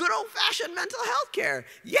good old-fashioned mental health care.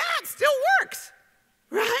 Yeah, it still works,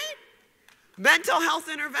 right? Mental health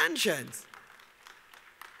interventions.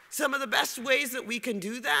 Some of the best ways that we can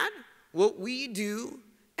do that, what we do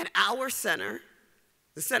at our center,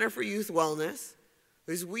 the Center for Youth Wellness,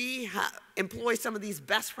 is we employ some of these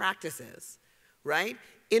best practices, right?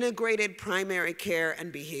 Integrated primary care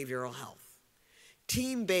and behavioral health,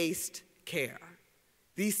 team-based care.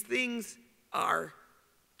 These things are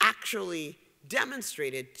actually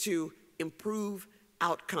demonstrated to improve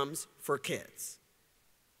outcomes for kids,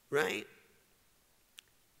 right?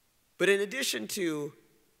 But in addition to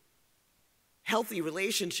healthy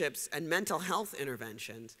relationships and mental health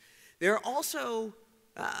interventions, there are also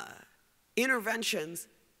interventions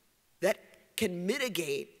that can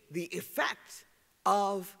mitigate the effect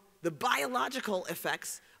of the biological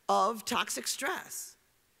effects of toxic stress.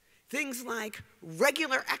 Things like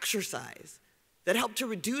regular exercise that help to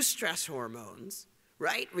reduce stress hormones,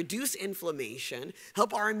 right? Reduce inflammation,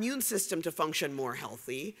 help our immune system to function more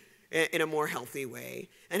healthy, in a more healthy way,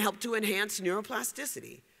 and help to enhance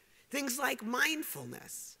neuroplasticity. Things like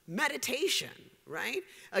mindfulness, meditation, right?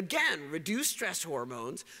 Again, reduce stress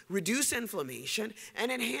hormones, reduce inflammation, and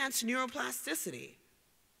enhance neuroplasticity.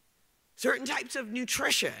 Certain types of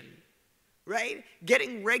nutrition, right?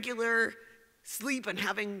 Getting regular sleep and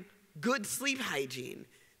having good sleep hygiene.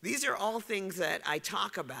 These are all things that I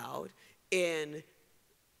talk about in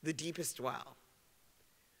The Deepest Well,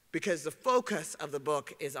 because the focus of the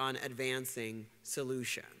book is on advancing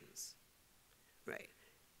solutions, right?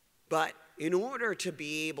 But in order to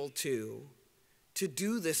be able to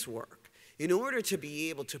do this work, in order to be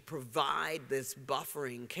able to provide this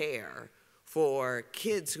buffering care for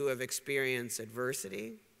kids who have experienced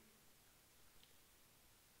adversity,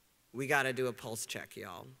 we got to do a pulse check,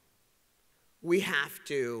 y'all. We have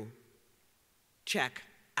to check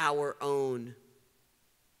how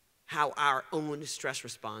our own stress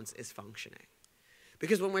response is functioning.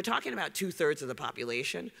 Because when we're talking about 2/3 of the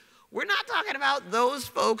population, we're not talking about those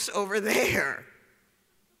folks over there,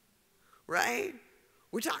 right?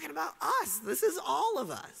 We're talking about us. This is all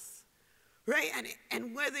of us, right?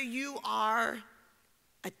 And whether you are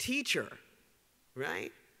a teacher,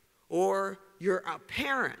 right? Or you're a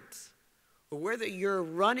parent, or whether you're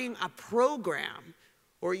running a program,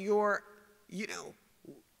 or you're,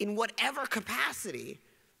 in whatever capacity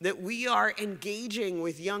that we are engaging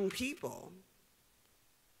with young people,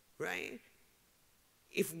 right?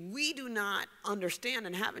 If we do not understand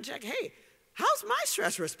and have in check, hey, how's my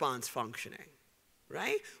stress response functioning,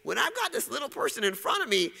 right? When I've got this little person in front of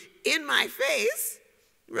me in my face,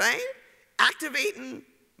 right, activating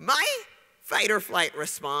my fight or flight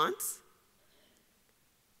response,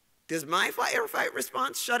 does my fight or flight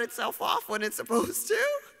response shut itself off when it's supposed to,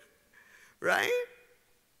 right?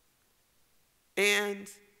 And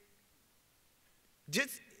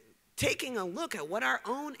just taking a look at what our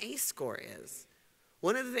own ACE score is.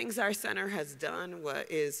 One of the things our center has done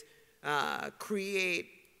is create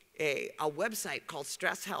a website called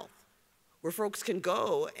Stress Health, where folks can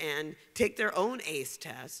go and take their own ACE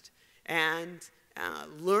test and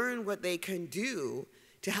learn what they can do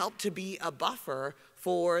to help to be a buffer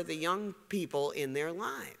for the young people in their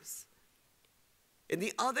lives. And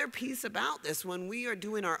the other piece about this, when we are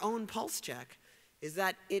doing our own pulse check, is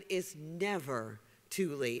that it is never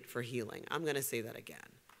too late for healing. I'm going to say that again.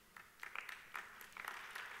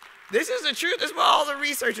 This is the truth. This is what all the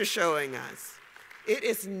research is showing us. It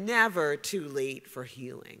is never too late for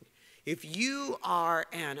healing. If you are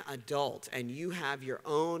an adult and you have your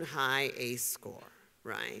own high ACE score,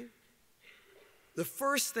 right? The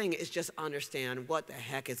first thing is just understand what the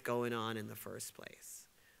heck is going on in the first place,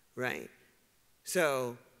 right?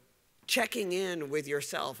 So checking in with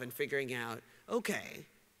yourself and figuring out, okay,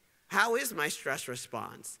 how is my stress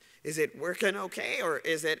response? Is it working okay, or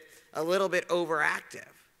is it a little bit overactive,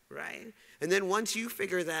 right? And then once you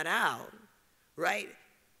figure that out, right,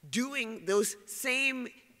 doing those same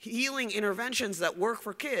healing interventions that work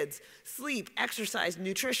for kids, sleep, exercise,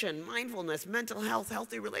 nutrition, mindfulness, mental health,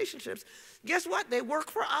 healthy relationships, guess what? They work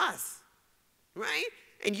for us, right?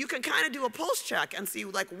 And you can kind of do a pulse check and see,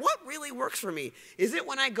 like, what really works for me? Is it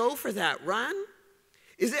when I go for that run?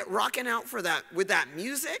 Is it rocking out with that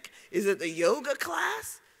music? Is it the yoga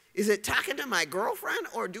class? Is it talking to my girlfriend?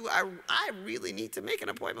 Or do I really need to make an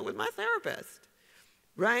appointment with my therapist,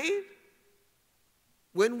 right?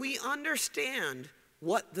 When we understand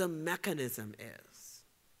what the mechanism is,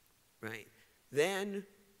 right, then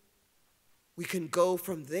we can go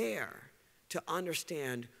from there to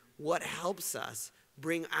understand what helps us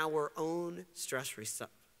bring our own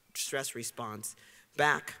stress response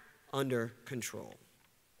back under control.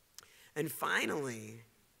 And finally,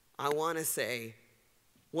 I want to say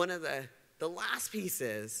one of the last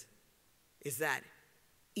pieces is that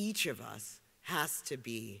each of us has to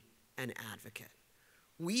be an advocate.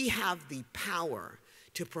 We have the power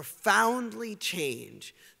to profoundly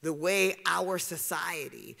change the way our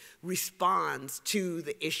society responds to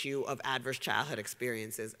the issue of adverse childhood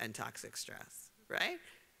experiences and toxic stress, right?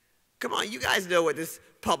 Come on, you guys know what this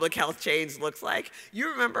public health change looks like. You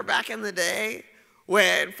remember back in the day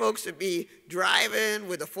when folks would be driving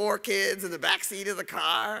with the 4 kids in the back seat of the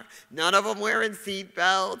car, none of them wearing seat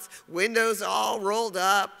belts, windows all rolled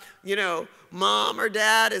up, mom or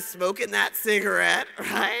dad is smoking that cigarette,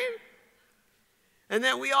 right? And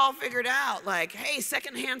then we all figured out, like, hey,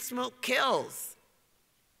 secondhand smoke kills,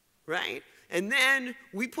 right? And then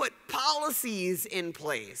we put policies in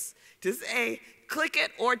place to say, click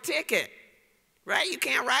it or ticket, right? You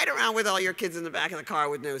can't ride around with all your kids in the back of the car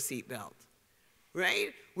with no seatbelt, right?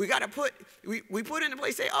 We put into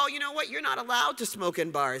place, say, oh, you know what? You're not allowed to smoke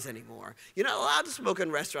in bars anymore. You're not allowed to smoke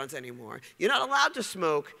in restaurants anymore. You're not allowed to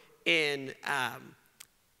smoke in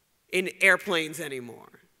airplanes anymore.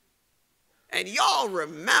 And y'all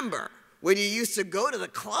remember when you used to go to the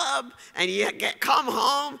club and you come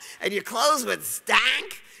home and your clothes would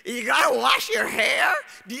stank and you gotta wash your hair?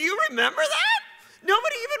 Do you remember that?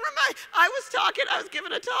 Nobody even remember. I was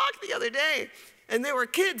giving a talk the other day, and there were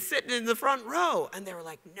kids sitting in the front row, and they were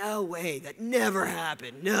like, no way, that never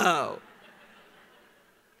happened, no.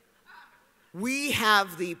 We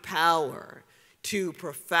have the power to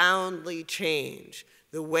profoundly change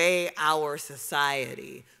the way our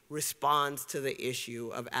society responds to the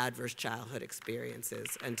issue of adverse childhood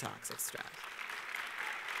experiences and toxic stress.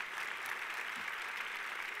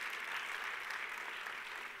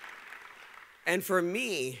 And for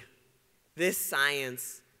me, this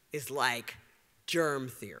science is like germ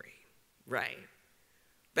theory, right?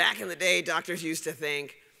 Back in the day, doctors used to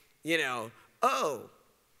think,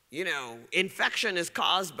 infection is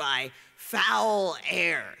caused by foul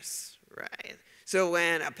airs, right? So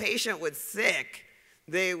when a patient was sick,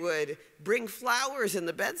 they would bring flowers in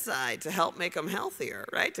the bedside to help make them healthier,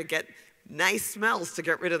 right? To get nice smells, to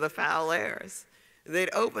get rid of the foul airs.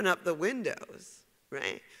 They'd open up the windows,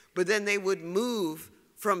 right? But then they would move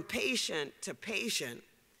from patient to patient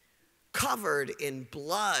covered in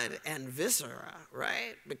blood and viscera,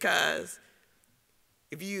 right? Because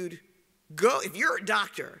if you're a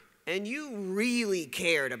doctor and you really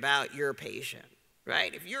cared about your patient,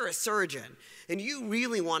 right? If you're a surgeon and you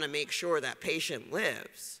really want to make sure that patient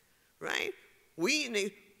lives, right?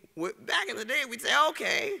 Back in the day, we'd say,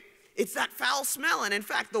 okay, it's that foul smell. And in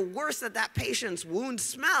fact, the worse that patient's wounds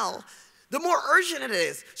smell, the more urgent it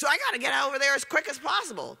is. So I got to get over there as quick as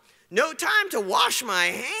possible. No time to wash my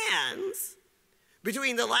hands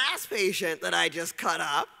between the last patient that I just cut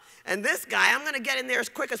up and this guy. I'm going to get in there as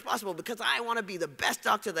quick as possible because I want to be the best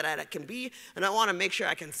doctor that I can be, and I want to make sure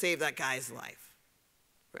I can save that guy's life,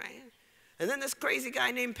 right? And then this crazy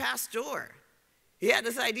guy named Pasteur, he had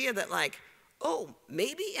this idea that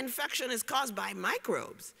maybe infection is caused by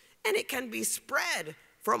microbes, and it can be spread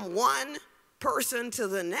from one person to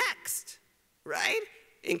the next, right?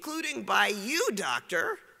 Including by you,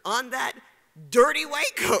 doctor, on that dirty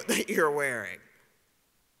white coat that you're wearing,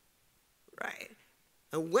 right?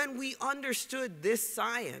 And when we understood this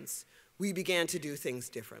science, we began to do things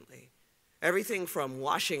differently. Everything from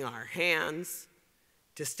washing our hands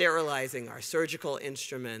to sterilizing our surgical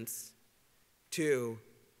instruments to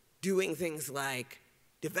doing things like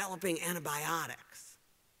developing antibiotics.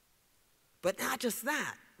 But not just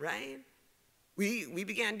that, right? We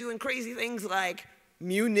began doing crazy things like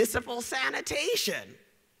municipal sanitation,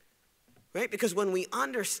 right? Because when we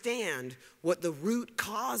understand what the root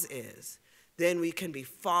cause is, then we can be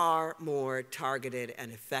far more targeted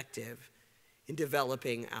and effective in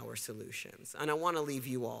developing our solutions. And I want to leave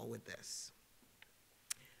you all with this.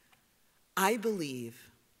 I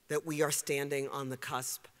believe that we are standing on the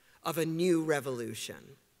cusp of a new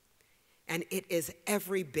revolution, and it is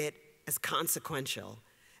every bit as consequential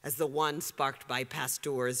as the one sparked by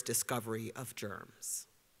Pasteur's discovery of germs.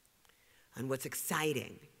 And what's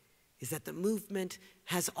exciting is that the movement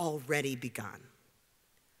has already begun.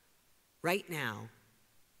 Right now,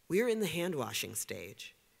 we're in the hand-washing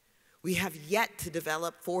stage. We have yet to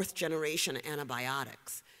develop fourth-generation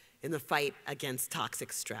antibiotics in the fight against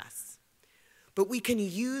toxic stress. But we can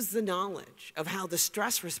use the knowledge of how the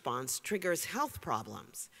stress response triggers health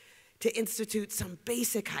problems to institute some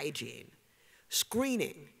basic hygiene,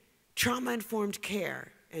 screening, trauma-informed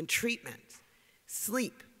care and treatment,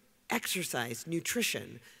 sleep, exercise,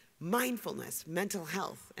 nutrition, mindfulness, mental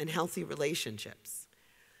health, and healthy relationships.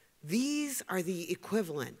 These are the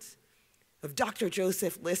equivalent of Dr.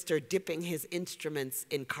 Joseph Lister dipping his instruments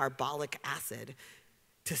in carbolic acid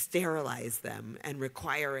to sterilize them and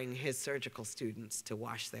requiring his surgical students to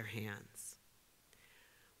wash their hands.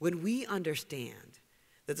 When we understand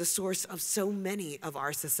that the source of so many of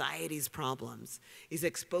our society's problems is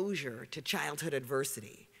exposure to childhood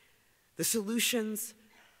adversity, the solutions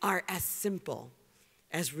are as simple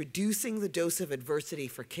as reducing the dose of adversity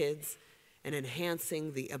for kids and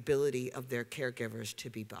enhancing the ability of their caregivers to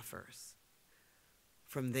be buffers.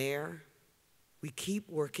 From there, we keep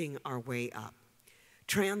working our way up,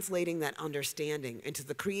 translating that understanding into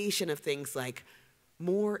the creation of things like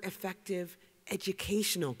more effective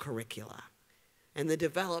educational curricula and the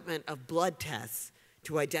development of blood tests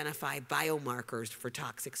to identify biomarkers for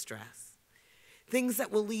toxic stress, things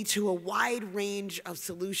that will lead to a wide range of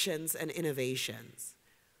solutions and innovations,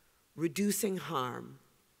 reducing harm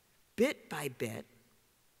bit by bit,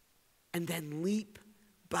 and then leap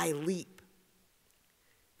by leap.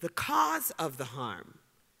 The cause of the harm,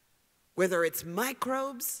 whether it's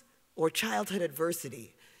microbes or childhood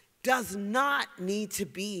adversity, does not need to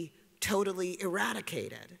be totally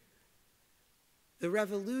eradicated. The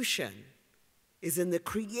revolution is in the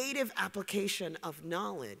creative application of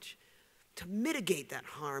knowledge to mitigate that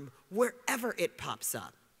harm wherever it pops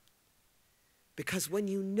up. Because when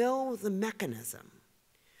you know the mechanism,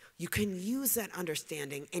 you can use that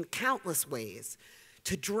understanding in countless ways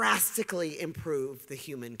to drastically improve the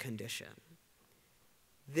human condition.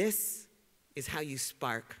 This is how you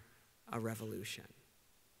spark a revolution.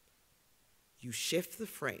 You shift the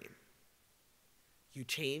frame, you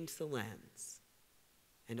change the lens,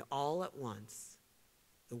 and all at once,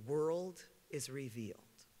 the world is revealed,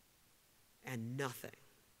 and nothing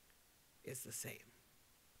is the same.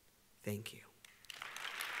 Thank you.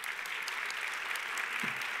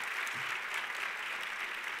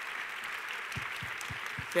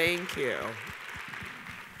 Thank you.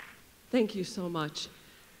 Thank you so much.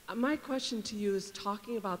 My question to you is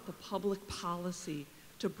talking about the public policy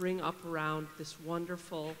to bring up around this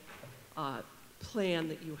wonderful plan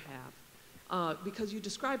that you have. Because you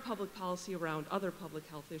describe public policy around other public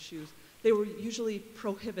health issues, they were usually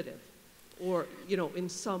prohibitive or, in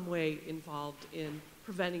some way involved in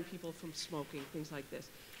preventing people from smoking, things like this.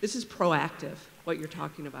 This is proactive, what you're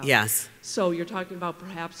talking about. Yes. So you're talking about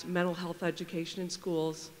perhaps mental health education in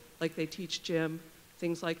schools, like they teach gym,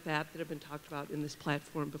 things like that have been talked about in this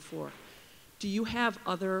platform before. Do you have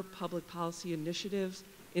other public policy initiatives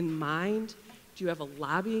in mind? Do you have a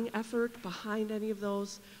lobbying effort behind any of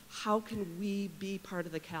those? How can we be part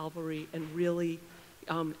of the cavalry and really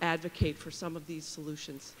advocate for some of these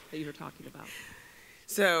solutions that you're talking about?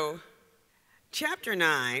 So, Chapter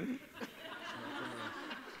 9,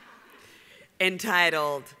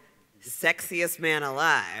 entitled Sexiest Man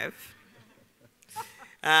Alive,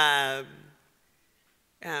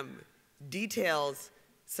 details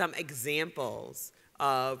some examples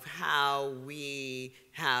of how we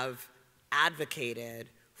have advocated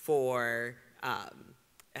for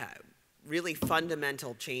really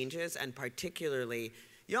fundamental changes, and particularly,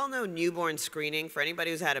 you all know newborn screening. For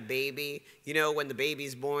anybody who's had a baby, when the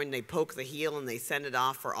baby's born, they poke the heel and they send it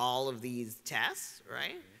off for all of these tests,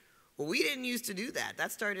 right? Well, we didn't used to do that.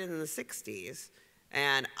 That started in the 60s,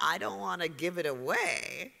 and I don't want to give it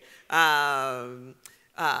away. But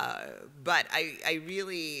I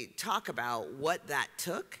really talk about what that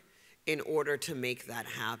took in order to make that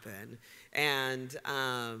happen. And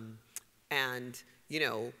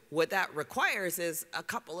what that requires is a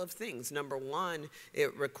couple of things. Number one,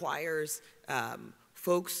 it requires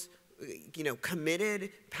folks, committed,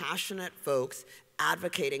 passionate folks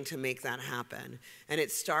advocating to make that happen. And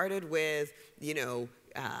it started with,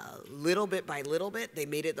 little bit by little bit. They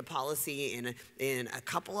made it the policy in a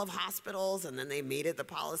couple of hospitals, and then they made it the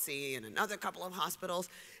policy in another couple of hospitals.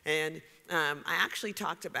 And I actually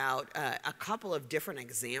talked about a couple of different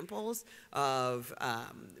examples of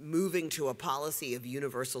moving to a policy of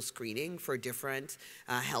universal screening for different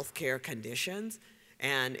healthcare conditions.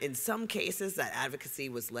 And in some cases, that advocacy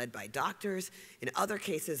was led by doctors. In other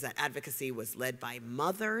cases, that advocacy was led by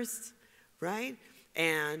mothers, right?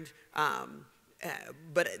 And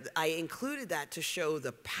but I included that to show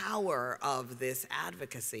the power of this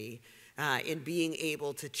advocacy in being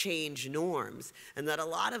able to change norms, and that a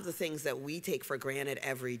lot of the things that we take for granted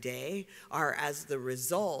every day are as the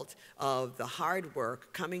result of the hard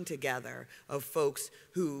work coming together of folks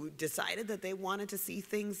who decided that they wanted to see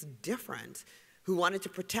things different, who wanted to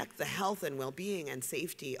protect the health and well-being and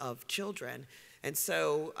safety of children. And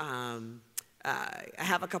so I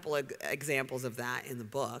have a couple of examples of that in the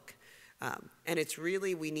book. And it's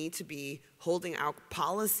really, we need to be holding our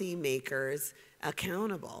policymakers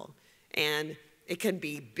accountable. And it can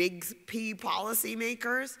be big P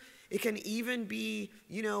policymakers. It can even be,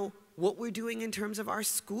 what we're doing in terms of our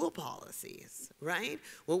school policies, right?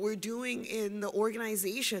 What we're doing in the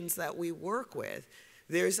organizations that we work with.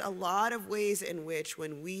 There's a lot of ways in which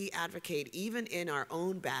when we advocate, even in our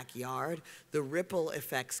own backyard, the ripple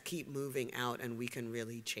effects keep moving out and we can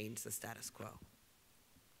really change the status quo.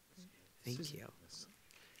 Thank you.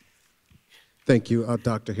 Thank you,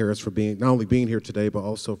 Dr. Harris, for not only being here today, but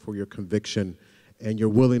also for your conviction and your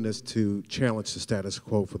willingness to challenge the status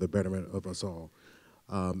quo for the betterment of us all.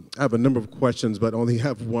 I have a number of questions, but only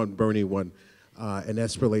have one burning one, and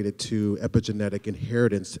that's related to epigenetic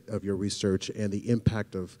inheritance of your research and the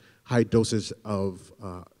impact of high doses of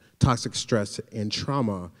toxic stress and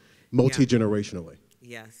trauma multi-generationally?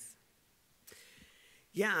 Yes.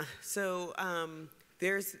 Yeah, so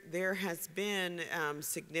there has been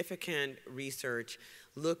significant research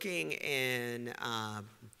looking in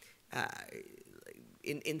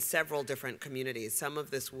several different communities. Some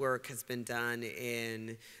of this work has been done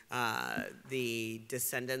in the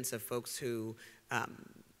descendants of folks who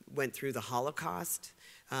went through the Holocaust.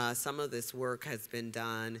 Some of this work has been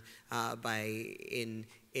done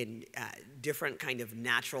in different kind of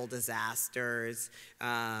natural disasters,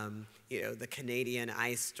 the Canadian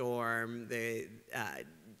ice storm, the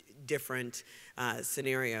different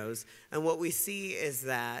scenarios. And what we see is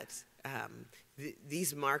that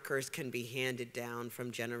these markers can be handed down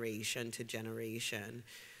from generation to generation.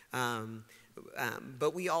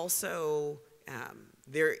 But we also,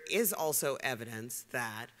 there is also evidence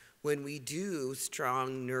that when we do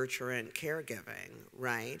strong nurturant caregiving,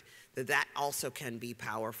 right, that also can be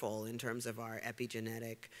powerful in terms of our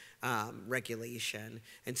epigenetic regulation.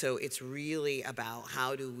 And so it's really about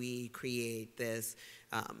how do we create this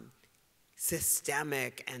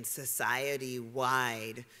systemic and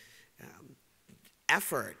society-wide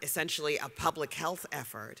effort, essentially a public health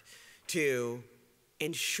effort, to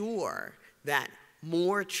ensure that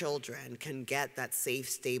more children can get that safe,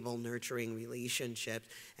 stable, nurturing relationships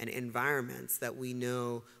and environments that we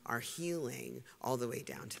know are healing all the way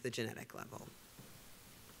down to the genetic level.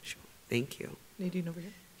 Sure. Thank you. Nadine, over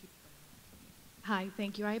here. Hi,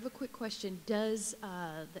 thank you. I have a quick question. Is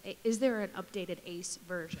there an updated ACE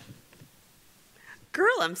version?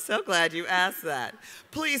 Girl, I'm so glad you asked that.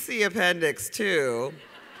 Please see Appendix 2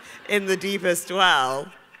 in the deepest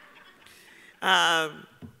well.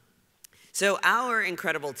 So our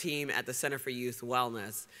incredible team at the Center for Youth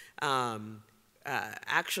Wellness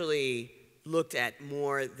actually looked at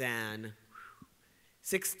more than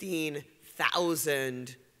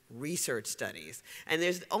 16,000 research studies. And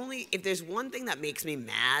if there's one thing that makes me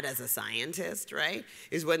mad as a scientist, right,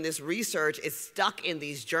 is when this research is stuck in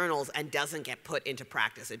these journals and doesn't get put into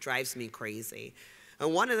practice. It drives me crazy.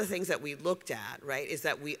 And one of the things that we looked at, right, is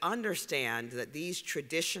that we understand that these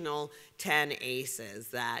traditional 10 ACEs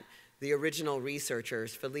that the original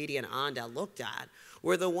researchers, Felitti and Anda, looked at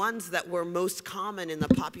were the ones that were most common in the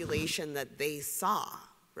population that they saw,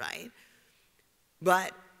 right?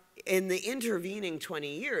 But in the intervening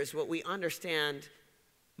 20 years, what we understand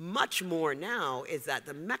much more now is that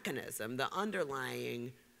the mechanism, the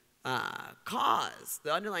underlying cause,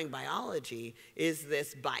 the underlying biology is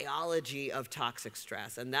this biology of toxic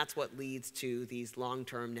stress, and that's what leads to these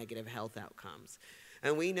long-term negative health outcomes.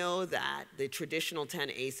 And we know that the traditional 10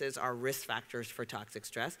 ACEs are risk factors for toxic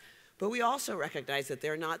stress, but we also recognize that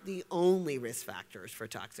they're not the only risk factors for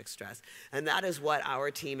toxic stress. And that is what our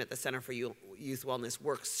team at the Center for Youth Wellness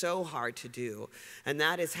works so hard to do. And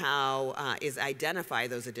that is how is identify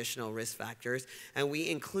those additional risk factors. And we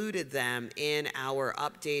included them in our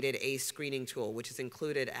updated ACE screening tool, which is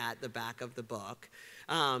included at the back of the book.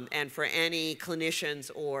 And for any clinicians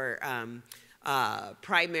or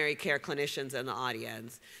primary care clinicians in the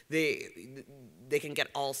audience, they can get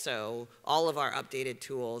also all of our updated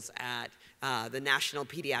tools at the National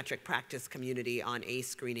Pediatric Practice Community on ACE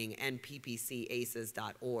screening,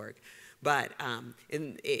 nppcaces.org. But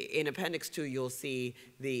in Appendix 2, you'll see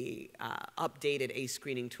the updated ACE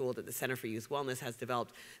screening tool that the Center for Youth Wellness has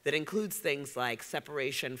developed that includes things like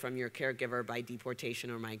separation from your caregiver by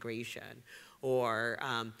deportation or migration, or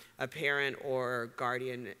a parent or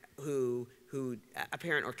guardian a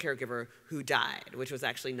parent or caregiver who died, which was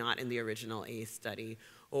actually not in the original ACE study,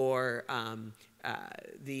 or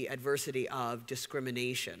the adversity of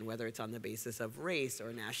discrimination, whether it's on the basis of race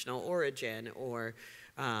or national origin or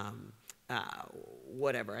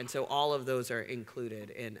whatever. And so all of those are included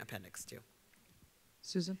in Appendix 2.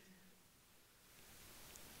 Susan?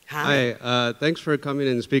 Hi, thanks for coming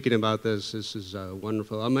and speaking about this. This is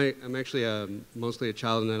wonderful. I'm actually mostly a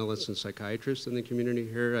child and adolescent psychiatrist in the community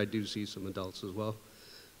here. I do see some adults as well.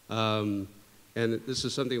 And this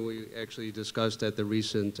is something we actually discussed at the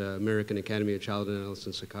recent American Academy of Child and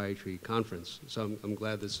Adolescent Psychiatry conference. So I'm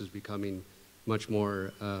glad this is becoming much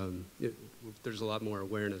more, there's a lot more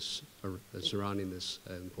awareness surrounding this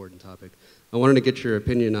important topic. I wanted to get your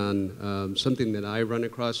opinion on something that I run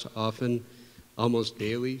across often, almost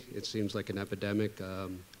daily. It seems like an epidemic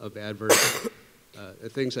of adverse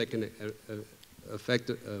things that can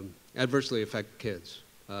adversely affect kids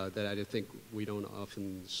that I think we don't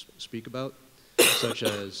often speak about, such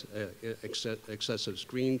as excessive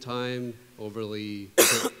screen time, overly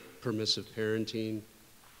permissive parenting,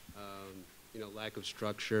 lack of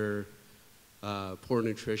structure, poor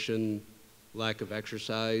nutrition, lack of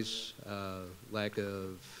exercise, lack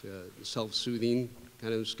of self-soothing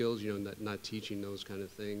kind of skills, you know, not teaching those kind of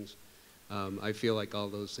things. I feel like all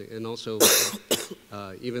those things, and also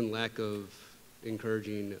even lack of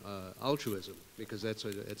encouraging altruism, because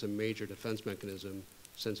it's a major defense mechanism.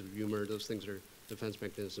 Sense of humor, those things are defense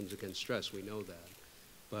mechanisms against stress, we know that.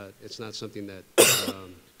 But it's not something that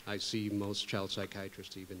I see most child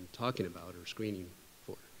psychiatrists even talking about or screening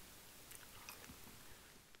for.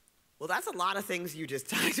 Well, that's a lot of things you just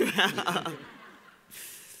talked about.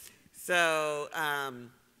 So,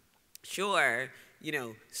 sure, you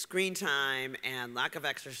know, screen time and lack of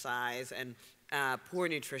exercise and poor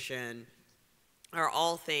nutrition are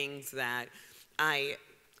all things that I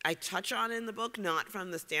touch on in the book, not from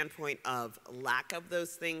the standpoint of lack of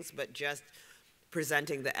those things, but just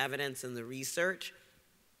presenting the evidence and the research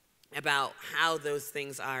about how those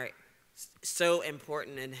things are so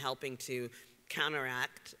important in helping to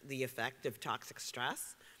counteract the effect of toxic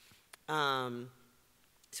stress.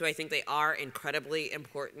 So I think they are incredibly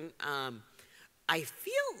important. I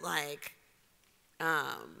feel like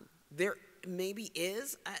there maybe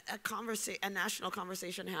is a national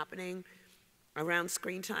conversation happening around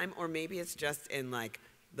screen time, or maybe it's just in like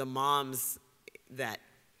the moms that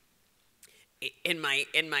in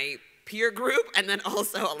my peer group, and then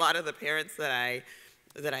also a lot of the parents that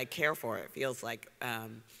I care for. It feels like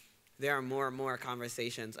there are more and more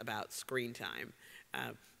conversations about screen time.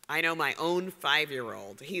 I know my own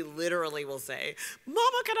 5-year-old, he literally will say,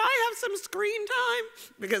 "Mama, can I have some screen time?"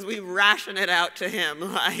 Because we ration it out to him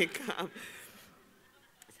like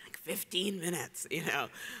 15 minutes, you know.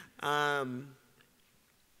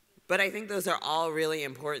 But I think those are all really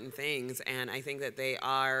important things, and I think that they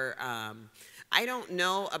are, I don't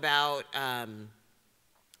know about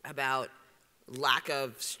lack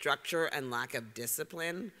of structure and lack of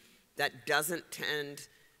discipline. That doesn't tend,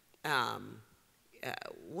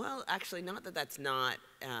 well, actually, not that that's not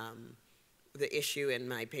the issue in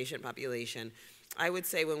my patient population. I would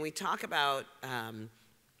say when we talk about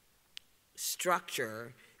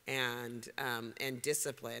structure and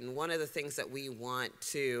discipline, one of the things that we want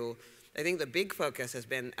to, I think the big focus has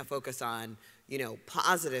been a focus on, you know,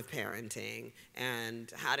 positive parenting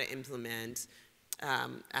and how to implement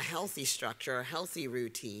a healthy structure, healthy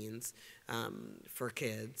routines for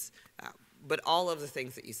kids. But all of the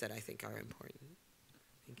things that you said, I think, are important.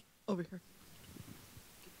 Thank you. Over here.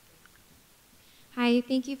 Hi,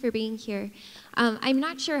 thank you for being here. I'm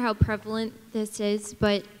not sure how prevalent this is,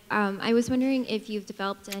 but I was wondering if you've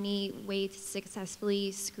developed any way to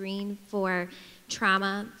successfully screen for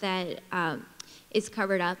trauma that is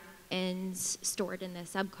covered up and stored in the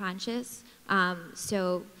subconscious.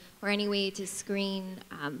 Or any way to screen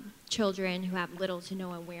children who have little to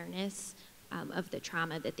no awareness of the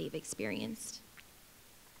trauma that they've experienced.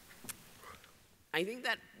 I think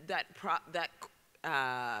that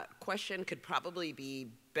question could probably be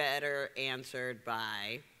better answered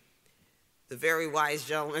by the very wise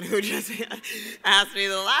gentleman who just asked me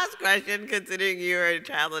the last question, considering you're a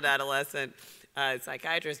child and adolescent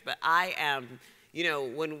psychiatrist. But I am, you know,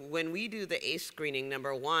 when we do the ACE screening,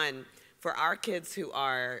 number one, for our kids who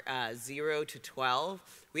are 0 to 12,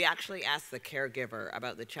 we actually ask the caregiver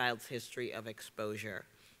about the child's history of exposure.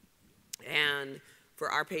 And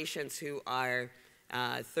for our patients who are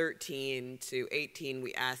 13 to 18,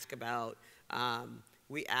 we ask about,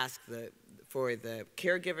 for the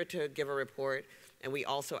caregiver to give a report, and we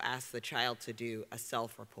also ask the child to do a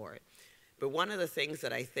self-report. But one of the things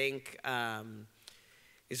that I think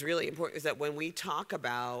is really important is that when we talk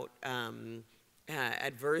about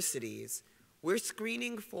adversities, we're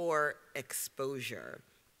screening for exposure.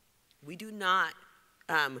 We do not,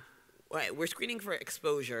 we're screening for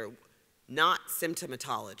exposure, not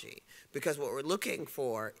symptomatology, because what we're looking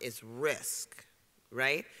for is risk,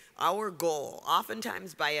 right? Our goal,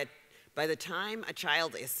 oftentimes by the time a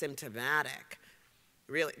child is symptomatic,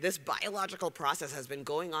 really, this biological process has been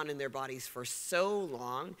going on in their bodies for so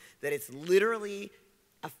long that it's literally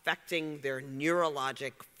affecting their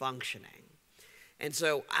neurologic functioning. And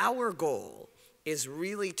so our goal is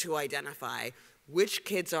really to identify which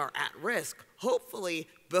kids are at risk, hopefully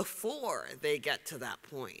before they get to that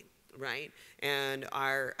point, right? And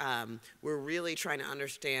we're really trying to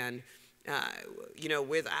understand, you know,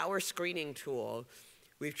 with our screening tool,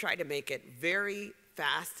 we've tried to make it very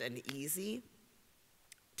fast and easy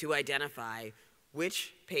to identify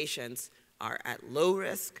which patients are at low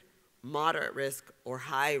risk, moderate risk, or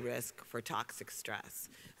high risk for toxic stress.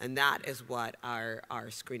 And that is what our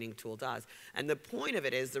screening tool does. And the point of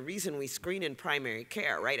it is, the reason we screen in primary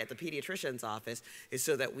care, right, at the pediatrician's office, is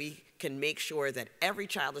so that we can make sure that every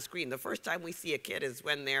child is screened. The first time we see a kid is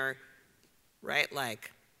when they're, right,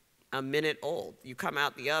 like a minute old. You come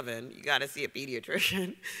out the oven, you got to see a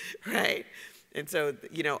pediatrician, right? And so,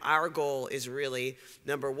 you know, our goal is really,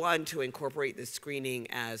 number one, to incorporate this screening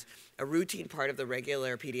as a routine part of the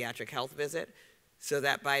regular pediatric health visit, so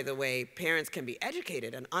that, by the way, parents can be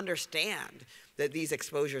educated and understand that these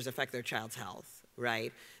exposures affect their child's health,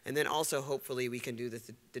 right? And then also, hopefully, we can do this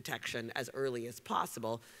detection as early as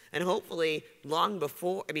possible. And hopefully, long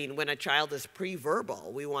before, I mean, when a child is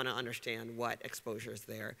pre-verbal, we want to understand what exposure is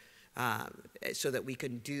there so that we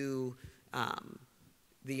can do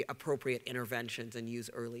the appropriate interventions and use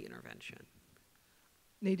early intervention.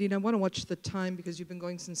 Nadine, I want to watch the time because you've been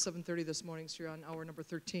going since 7:30 this morning, so you're on hour number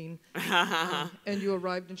 13. And you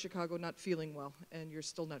arrived in Chicago not feeling well, and you're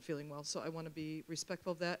still not feeling well, so I want to be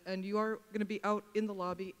respectful of that. And you are going to be out in the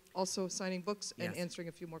lobby also signing books and answering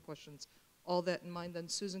a few more questions. All that in mind, then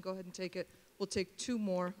Susan, go ahead and take it. We'll take 2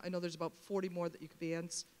 more. I know there's about 40 more that you could be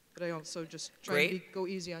answered, but I also just try to go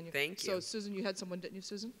easy on you. Thank you. So Susan, you had someone, didn't you,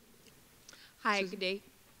 Susan? Hi, good day.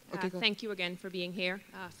 Okay, thank you again for being here,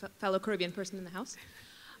 fellow Caribbean person in the house.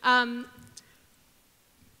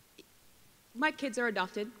 My kids are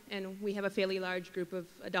adopted, and we have a fairly large group of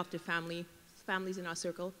adopted families in our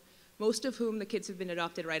circle, most of whom the kids have been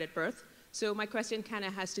adopted right at birth. So my question kind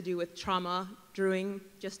of has to do with trauma during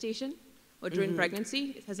gestation or during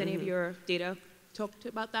pregnancy. Has any of your data talked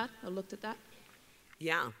about that or looked at that?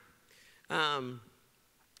 Yeah.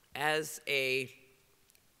 As a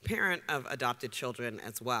parent of adopted children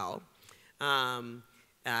as well, I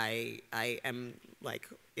am like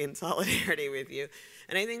in solidarity with you.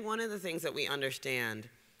 And I think one of the things that we understand,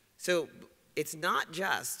 so it's not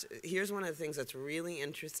just, here's one of the things that's really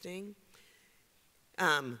interesting.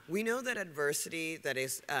 We know that adversity that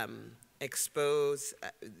is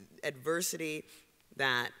adversity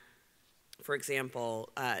that, for example,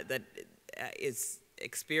 that is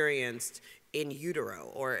experienced in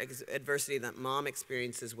utero, or adversity that mom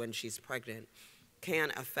experiences when she's pregnant,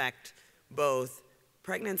 can affect both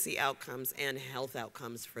pregnancy outcomes and health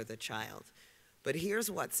outcomes for the child. But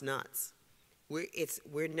here's what's nuts.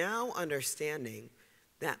 We're now understanding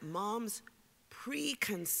that mom's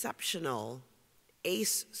preconceptional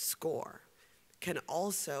ACE score can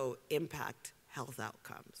also impact health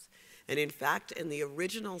outcomes. And in fact, in the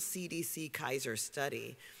original CDC Kaiser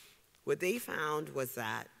study, what they found was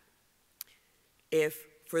that if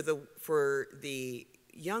for the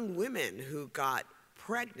young women who got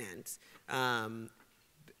pregnant,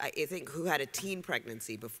 I think who had a teen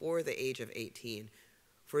pregnancy before the age of 18,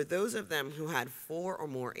 for those of them who had 4 or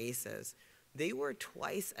more ACEs, they were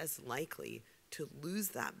twice as likely to lose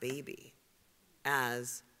that baby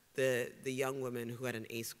as the young women who had an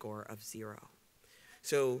ACE score of 0.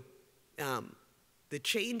 So the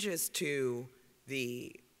changes to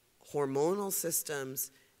the hormonal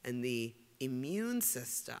systems and the immune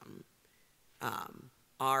system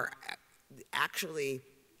are actually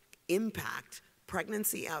impact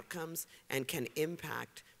pregnancy outcomes and can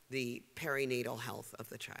impact the perinatal health of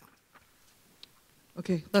the child.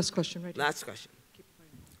 Okay, last question right here. Last question.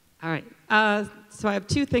 All right, so I have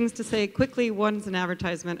 2 things to say quickly. One is an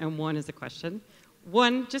advertisement and one is a question.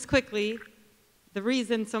 One, just quickly, the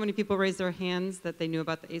reason so many people raise their hands that they knew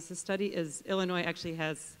about the ACEs study is Illinois actually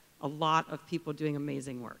has a lot of people doing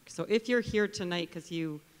amazing work. So if you're here tonight because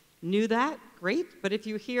you knew that, great. But if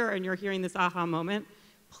you're here and you're hearing this aha moment,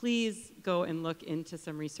 please go and look into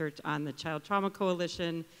some research on the Child Trauma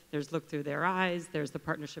Coalition. There's Look Through Their Eyes. There's the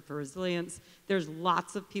Partnership for Resilience. There's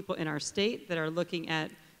lots of people in our state that are looking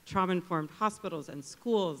at trauma-informed hospitals and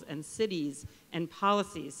schools and cities and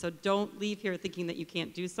policies. So don't leave here thinking that you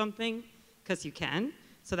can't do something, because you can.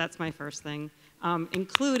 So that's my first thing.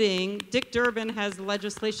 Including, Dick Durbin has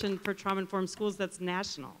legislation for trauma-informed schools that's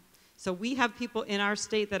national. So we have people in our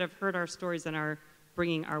state that have heard our stories and are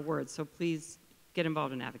bringing our words. So please get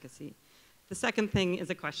involved in advocacy. The second thing is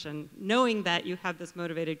a question. Knowing that you have this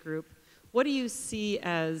motivated group, what do you see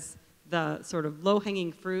as the sort of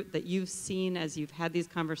low-hanging fruit that you've seen as you've had these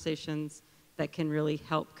conversations that can really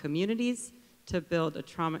help communities to build a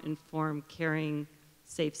trauma-informed, caring,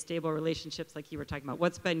 safe, stable relationships like you were talking about?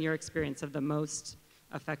 What's been your experience of the most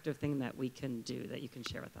effective thing that we can do that you can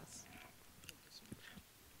share with us?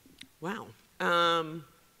 Wow.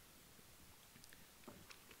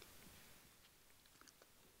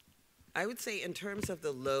 I would say in terms of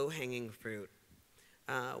the low-hanging fruit,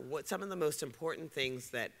 what some of the most important things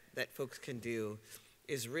that folks can do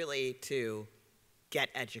is really to get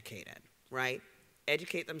educated, right?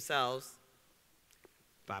 Educate themselves,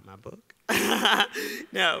 buy my book.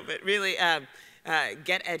 No, but really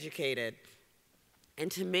get educated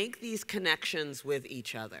and to make these connections with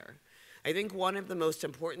each other. I think one of the most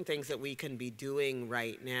important things that we can be doing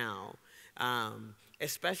right now,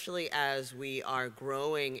 especially as we are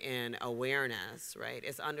growing in awareness, right,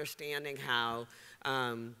 is understanding how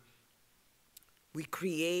we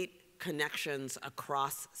create connections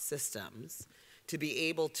across systems to be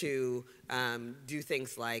able to do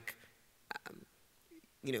things like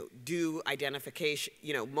do identification,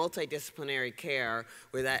 multidisciplinary care,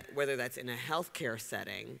 whether that's in a healthcare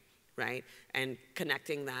setting, right, and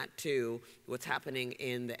connecting that to what's happening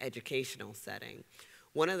in the educational setting.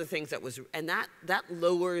 One of the things that was, and that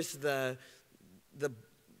lowers the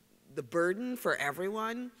burden for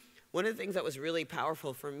everyone. One of the things that was really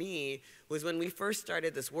powerful for me was when we first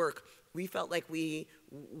started this work, we felt like we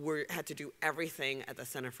had to do everything at the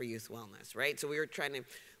Center for Youth Wellness, right? So we were trying to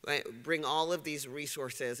bring all of these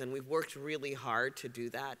resources, and we've worked really hard to do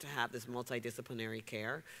that, to have this multidisciplinary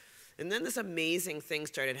care. And then this amazing thing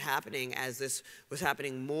started happening as this was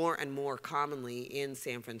happening more and more commonly in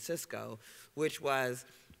San Francisco, which was,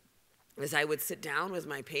 as I would sit down with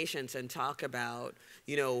my patients and talk about,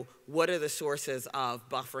 what are the sources of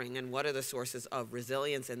buffering and what are the sources of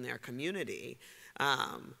resilience in their community,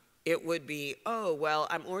 it would be, oh, well,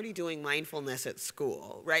 I'm already doing mindfulness at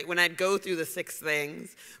school, right? When I'd go through the 6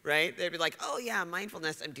 things, right, they'd be like, oh, yeah,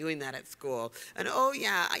 mindfulness, I'm doing that at school. And, oh,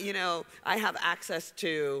 yeah, I have access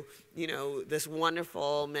to, this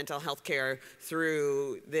wonderful mental health care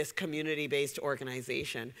through this community-based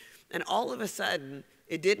organization. And all of a sudden,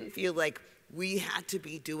 it didn't feel like we had to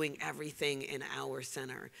be doing everything in our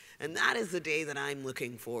center. And that is the day that I'm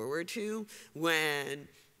looking forward to when,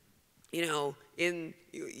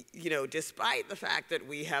 despite the fact that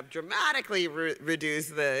we have dramatically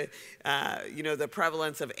reduced the, the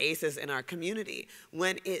prevalence of ACEs in our community,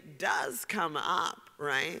 when it does come up,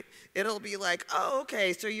 right, it'll be like, oh,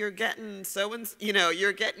 okay, so you're getting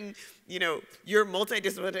you're getting, your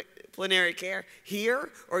multidisciplinary care here,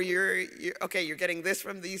 or you're getting this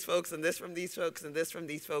from these folks, and this from these folks, and this from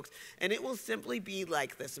these folks, and it will simply be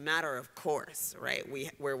like this matter of course, right,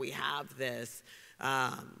 where we have this,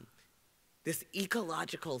 this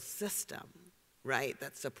ecological system, right,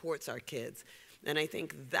 that supports our kids. And I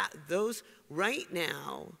think that those, right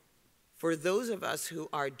now, for those of us who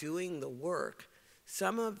are doing the work,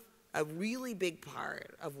 a really big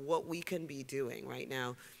part of what we can be doing right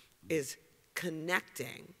now is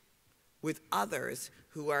connecting with others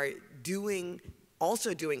who are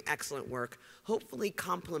also doing excellent work, hopefully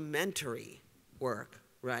complementary work,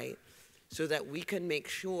 right, so that we can make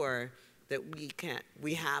sure that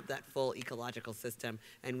we have that full ecological system,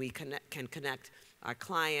 and we can connect our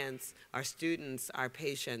clients, our students, our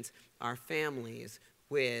patients, our families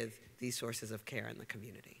with these sources of care in the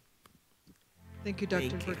community. Thank you,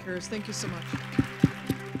 Dr. Burke Harris. Thank you so much.